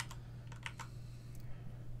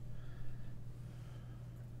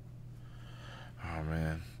 Oh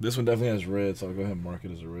man, this one definitely has red, so I'll go ahead and mark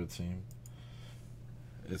it as a red team.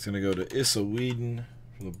 It's gonna go to Issa Whedon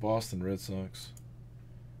for the Boston Red Sox.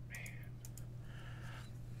 Man.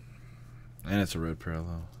 And it's a red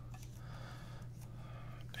parallel.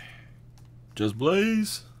 Just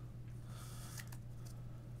Blaze.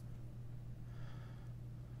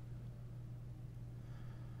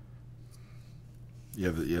 Yeah,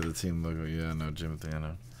 the team logo. Yeah, I know, Jimothy, I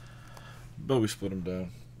know. But we split them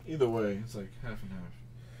down. Either way, it's like half and half.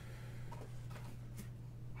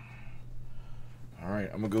 All right,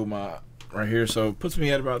 I'm gonna go my right here. So it puts me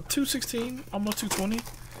at about 216, almost 220.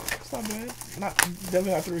 It's not bad. Not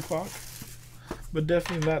definitely not 3 o'clock, but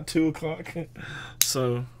definitely not 2 o'clock.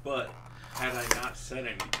 So. But had I not said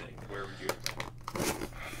anything, where would you have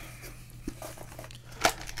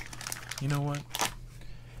been? You know what?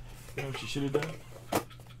 You know what you should have done? You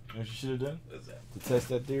know what you should have done? What's that? To test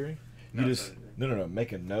that theory? You just no.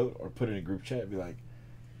 Make a note or put it in a group chat. Be like,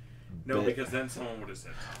 no, because then someone would have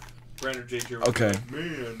said, Brandon J. J. Okay. Like,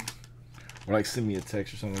 man. Or like send me a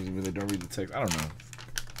text or something. If they don't read the text, I don't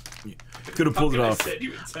know. Could have pulled it off. I sent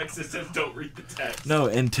you a text that says don't read the text. No,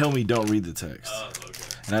 and tell me don't read the text. Oh, okay.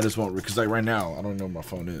 And I just won't because like right now I don't know where my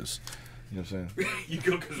phone is. You know what I'm saying? You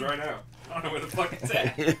go because right now I don't know where the fuck it's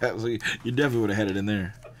at. Yeah, so you definitely would have had it in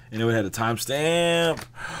there, and it would have had a timestamp.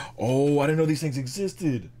 Oh, I didn't know these things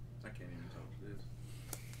existed. I can't even tell what it is.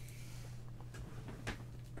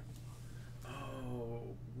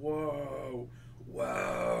 Oh, whoa,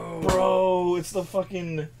 Bro, it's the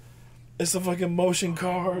fucking motion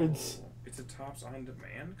cards. It's a Topps on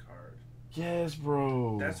demand card. Yes,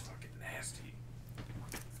 bro. That's fucking nasty.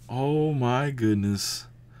 Oh my goodness.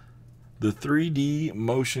 The 3D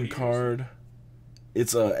motion card.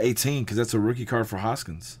 It's 18 because that's a rookie card for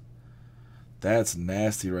Hoskins. That's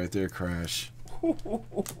nasty right there, Crash.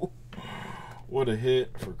 What a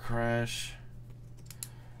hit for Crash.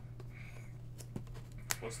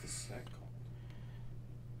 What's the set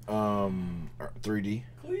called? 3D.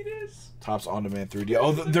 Cletus? Topps on demand 3D.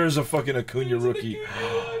 Oh, there's a fucking Acuna rookie.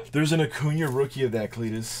 There's an Acuna rookie of that,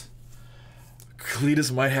 Cletus.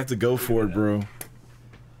 Cletus might have to go for it, bro.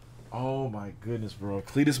 Oh my goodness, bro.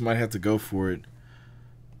 Cletus might have to go for it.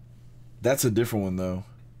 That's a different one, though.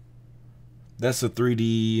 That's the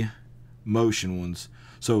 3D motion ones.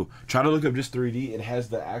 So try to look up just 3D. It has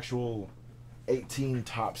the actual 18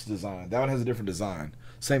 Topps design. That one has a different design.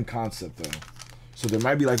 Same concept, though. So there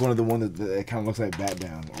might be like one of the one that kind of looks like bat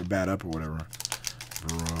down or bat up or whatever.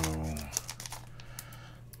 Bro.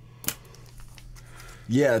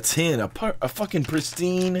 Yeah, 10. A fucking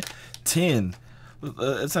pristine 10.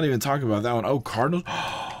 Let's not even talk about that one. Oh, Cardinals.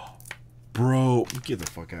 Bro, get the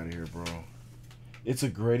fuck out of here, bro. It's a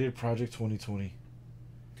graded Project 2020.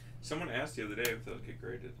 Someone asked the other day if they'll get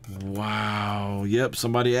graded. Wow. Yep,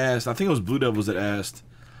 somebody asked. I think it was Blue Devils that asked.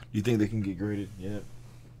 Do you think they can get graded? Yep.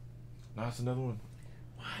 No, it's another one.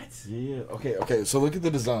 What? Yeah. Okay. So look at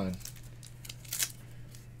the design.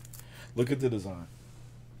 Look at the design.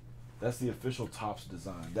 That's the official Topps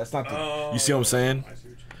design. That's not the. You see what I'm saying? I see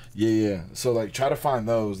what you mean. Yeah. So like, try to find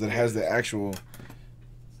those that has the actual.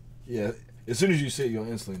 Yeah. As soon as you see it, you'll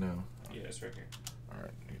instantly know. Yeah, it's right here. All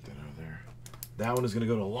right, get that over there. That one is gonna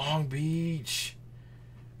go to Long Beach.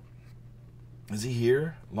 Is he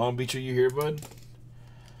here? Long Beach, are you here, bud?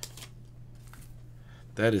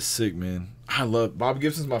 That is sick, man. I love Bob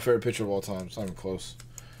Gibson's my favorite pitcher of all time. It's not even close.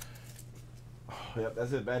 Oh, yep,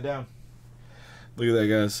 that's it. Bat down. Look at that,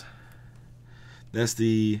 guys. That's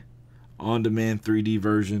the on-demand 3D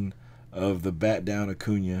version of the bat down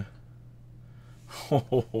Acuna.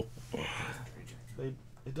 Oh,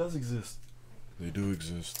 it does exist. They do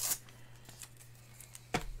exist.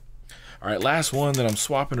 All right, last one that I'm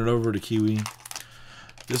swapping it over to Kiwi.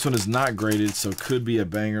 This one is not graded, so could be a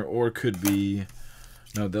banger or could be...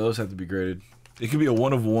 No, those have to be graded. It could be a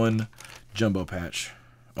 1-of-1 jumbo patch.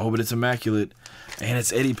 Oh, but it's immaculate. And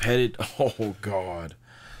it's Eddie Pettit. Oh, God.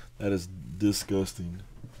 That is disgusting.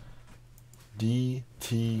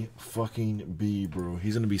 DT fucking B, bro.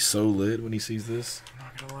 He's going to be so lit when he sees this. I'm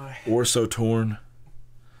not going to lie. Or so torn.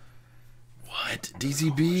 What?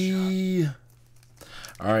 DZB.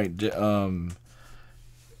 All right.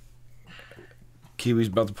 Kiwi's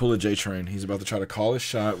about to pull a J train. He's about to try to call his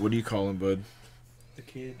shot. What do you call him, bud? The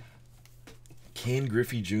kid. Ken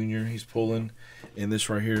Griffey Jr. He's pulling in this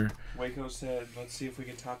right here. Waco said, let's see if we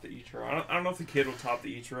can top the Ichiro. I don't know if the kid will top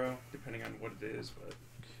the Ichiro, depending on what it is, but...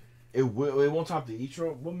 It won't top the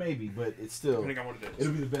Ichiro. Well, maybe, but it's still... Depending on what it is.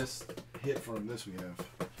 It'll be the best hit from this we have. Go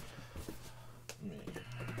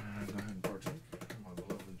ahead and partake. Come on, the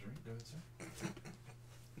lovely drink. Go ahead, sir.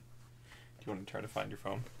 Do you want to try to find your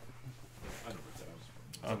phone? I know where it's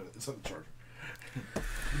at. It's on the charger.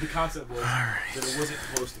 The concept was that it wasn't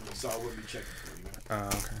close to me, so I wouldn't be checking for it, you know?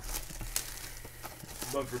 Okay.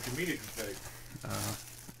 But for comedic effect,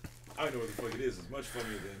 I know what the fuck it is. It's much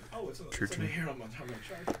funnier than, oh, it's on here on my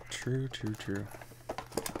charger. True.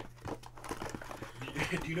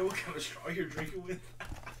 Do you know what kind of straw you're drinking with?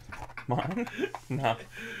 Mine? No.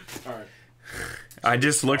 Alright. I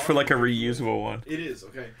just looked for like a reusable one. It is,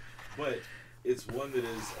 okay. But it's one that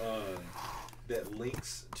is, that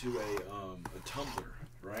links to a tumbler,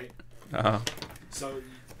 right? So,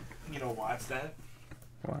 you know why it's that?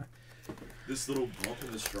 Why? This little bump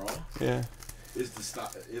in the straw is to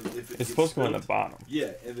stop if it's supposed to go in the bottom.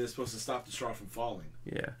 Yeah, and it's supposed to stop the straw from falling.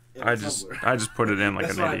 Yeah, I just put it in like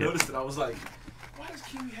That's an why idiot. I noticed it. I was like, why does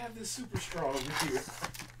Kiwi have this super straw over here?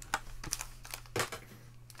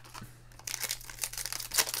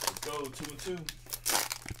 Let's go 2 and 2.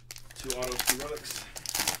 2 autos, 2 relics.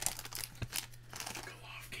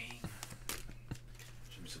 Golov King.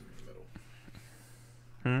 Should be somewhere in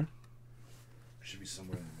the middle. Should be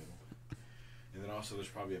somewhere in the middle. And then also there's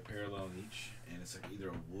probably a parallel in each, and it's like either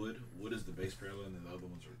a wood. Wood is the base parallel, and then the other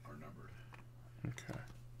ones are numbered. Okay.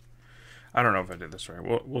 I don't know if I did this right.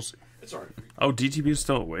 We'll see. It's alright. Oh, DTB is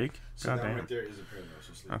still awake? So God that damn. right there is a parallel.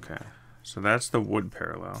 So sleep. Okay. So that's the wood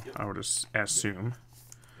parallel. Yep. I would assume. Yep.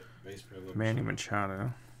 Base parallel. Manny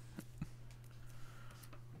Machado.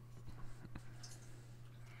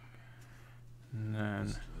 And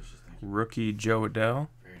then rookie Joe Adele.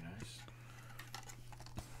 Very nice.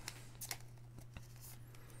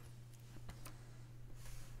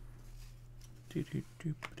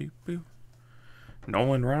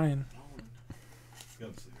 Nolan Ryan.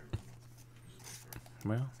 Nolan.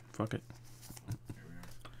 Well, fuck it. Here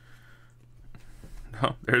we are.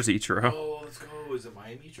 No, there's Ichiro. Oh, let's go. Is it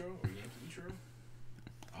Miami Ichiro or Yankee Ichiro?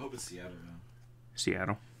 I hope it's Seattle though.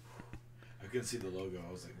 Seattle. I couldn't see the logo.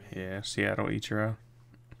 I was like, man. Yeah, Seattle Ichiro.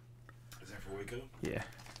 Is that for Waco? Yeah.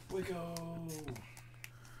 Waco.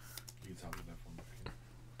 You can top of that for me.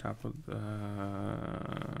 Top of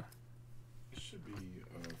the... It should be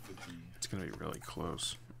 50. It's going to be really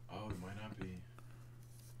close. Oh, it might not be.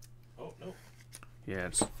 Oh, no. Yeah,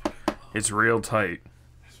 it's real tight.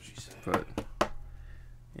 That's what she said. But,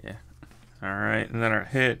 yeah. All right, and then our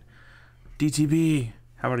hit, DTB.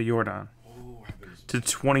 How about a Jordan? Oh, how big is it? To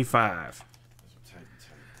 25.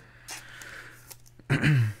 That's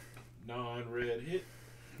non-red hit.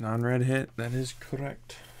 Non-red hit. That is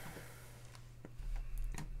correct.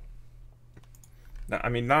 I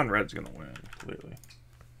mean, non-red's going to win, clearly.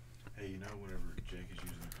 Hey, you know, whenever Jake is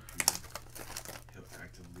using a computer, he'll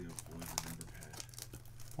actively avoid the number pad.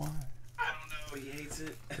 Why? I don't know. He hates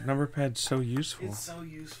it. The number pad's so useful. It's so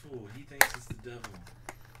useful. He thinks it's the devil.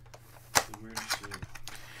 It's the weirdest shit.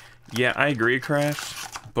 Yeah, I agree, Crash.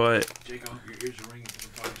 But Jake, I hope your ears are ringing because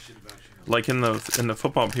I'm talking shit about you. like in the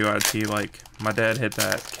football PWT, like my dad hit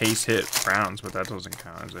that case hit Browns, but that doesn't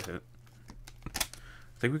count as a hit.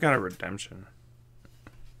 I think we got a redemption.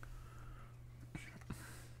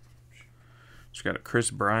 Just got a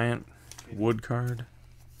Chris Bryant wood card.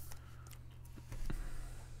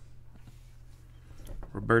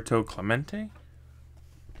 Roberto Clemente.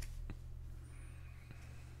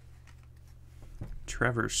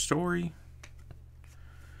 Trevor Story.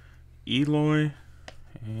 Eloy.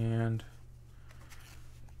 And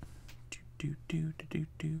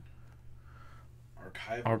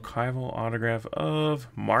archival autograph of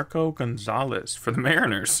Marco Gonzalez for the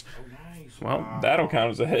Mariners. Oh, nice. Well, Wow. that'll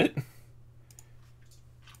count as a hit.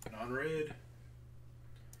 Non-red.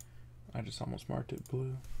 I just almost marked it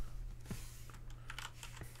blue.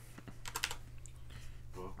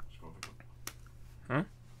 Well, scroll back up. Huh?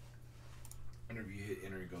 Whenever you hit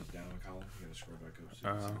enter, it goes down a column. You gotta scroll back up. So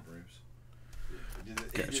you can see the Braves. It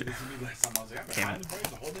did Gotcha. this to me last time. I was like, I've been behind the Braves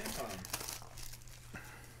the whole damn time.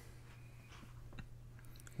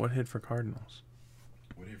 What hit for Cardinals?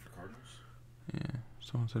 What hit for Cardinals? Yeah,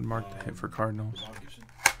 someone said mark the hit for Cardinals. Bob Gibson.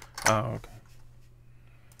 Oh, okay.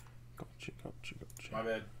 Gotcha. My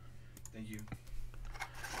bad. Thank you.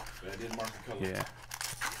 But I did mark the color. Yeah.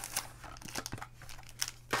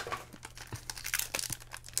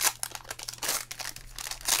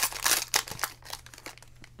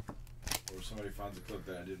 Or if somebody finds a clip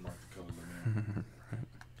that I did mark the color, let me know.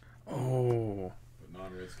 Oh, But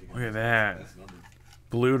non-red's kicking. look at that. That's numbered.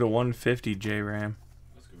 Blue to 150, J-Ram.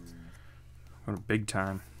 Let's go. What a big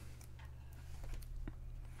time.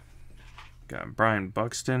 Got Byron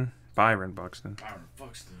Buxton. Byron Buxton.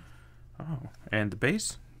 Oh, and the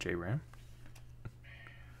base, J-Ram.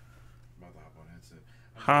 About the hop on headset.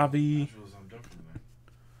 Javi. I'm done for tonight.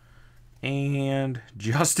 And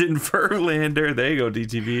Justin Verlander. There you go,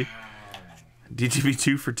 DTB. Wow. DTB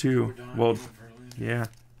 2 for 2. Well, yeah.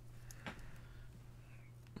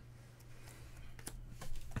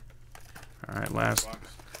 All right, last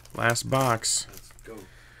box. Let's go.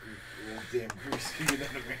 Oh, damn, Grease.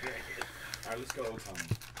 All right, let's go, Otani.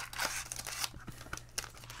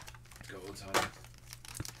 Let's go, Otani.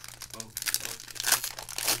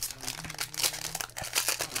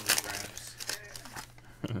 Autographs.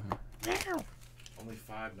 Only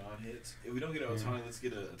 5 non-hits. If we don't get an Otani, let's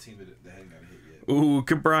get a team that hadn't got a hit yet. Ooh,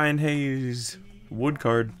 Brian Hayes. Wood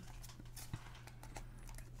card.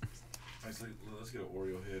 Let's get an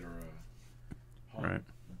Oriole hit or a home. Right.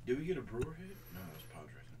 Did we get a Brewer hit? No, it was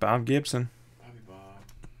Padres. Bob Gibson. Bobby Bob.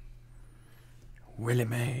 Willie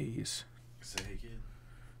Mays. Say hey, kid.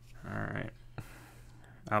 All right.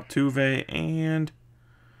 Altuve and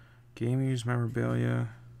game used memorabilia.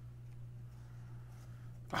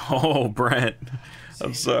 Oh, Brent.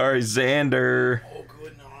 I'm sorry, Xander. Oh,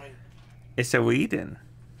 good night. It's a Whedon.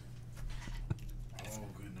 Oh,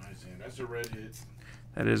 good night, Xander. That's a red hit.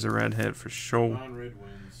 That is a red hit for sure. Non-red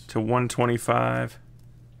wins. To 125.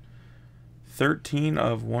 13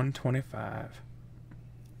 of 125.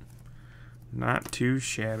 Not too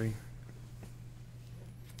shabby.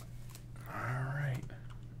 All right.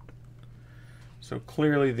 So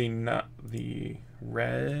clearly the non-red's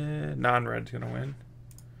gonna win.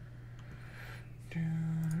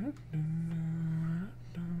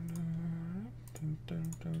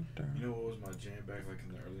 You know what was my jam back like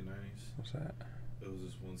in the early 90s? What's that? It was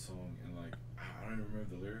this one song, and like, I don't even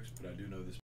remember the lyrics, but I do know this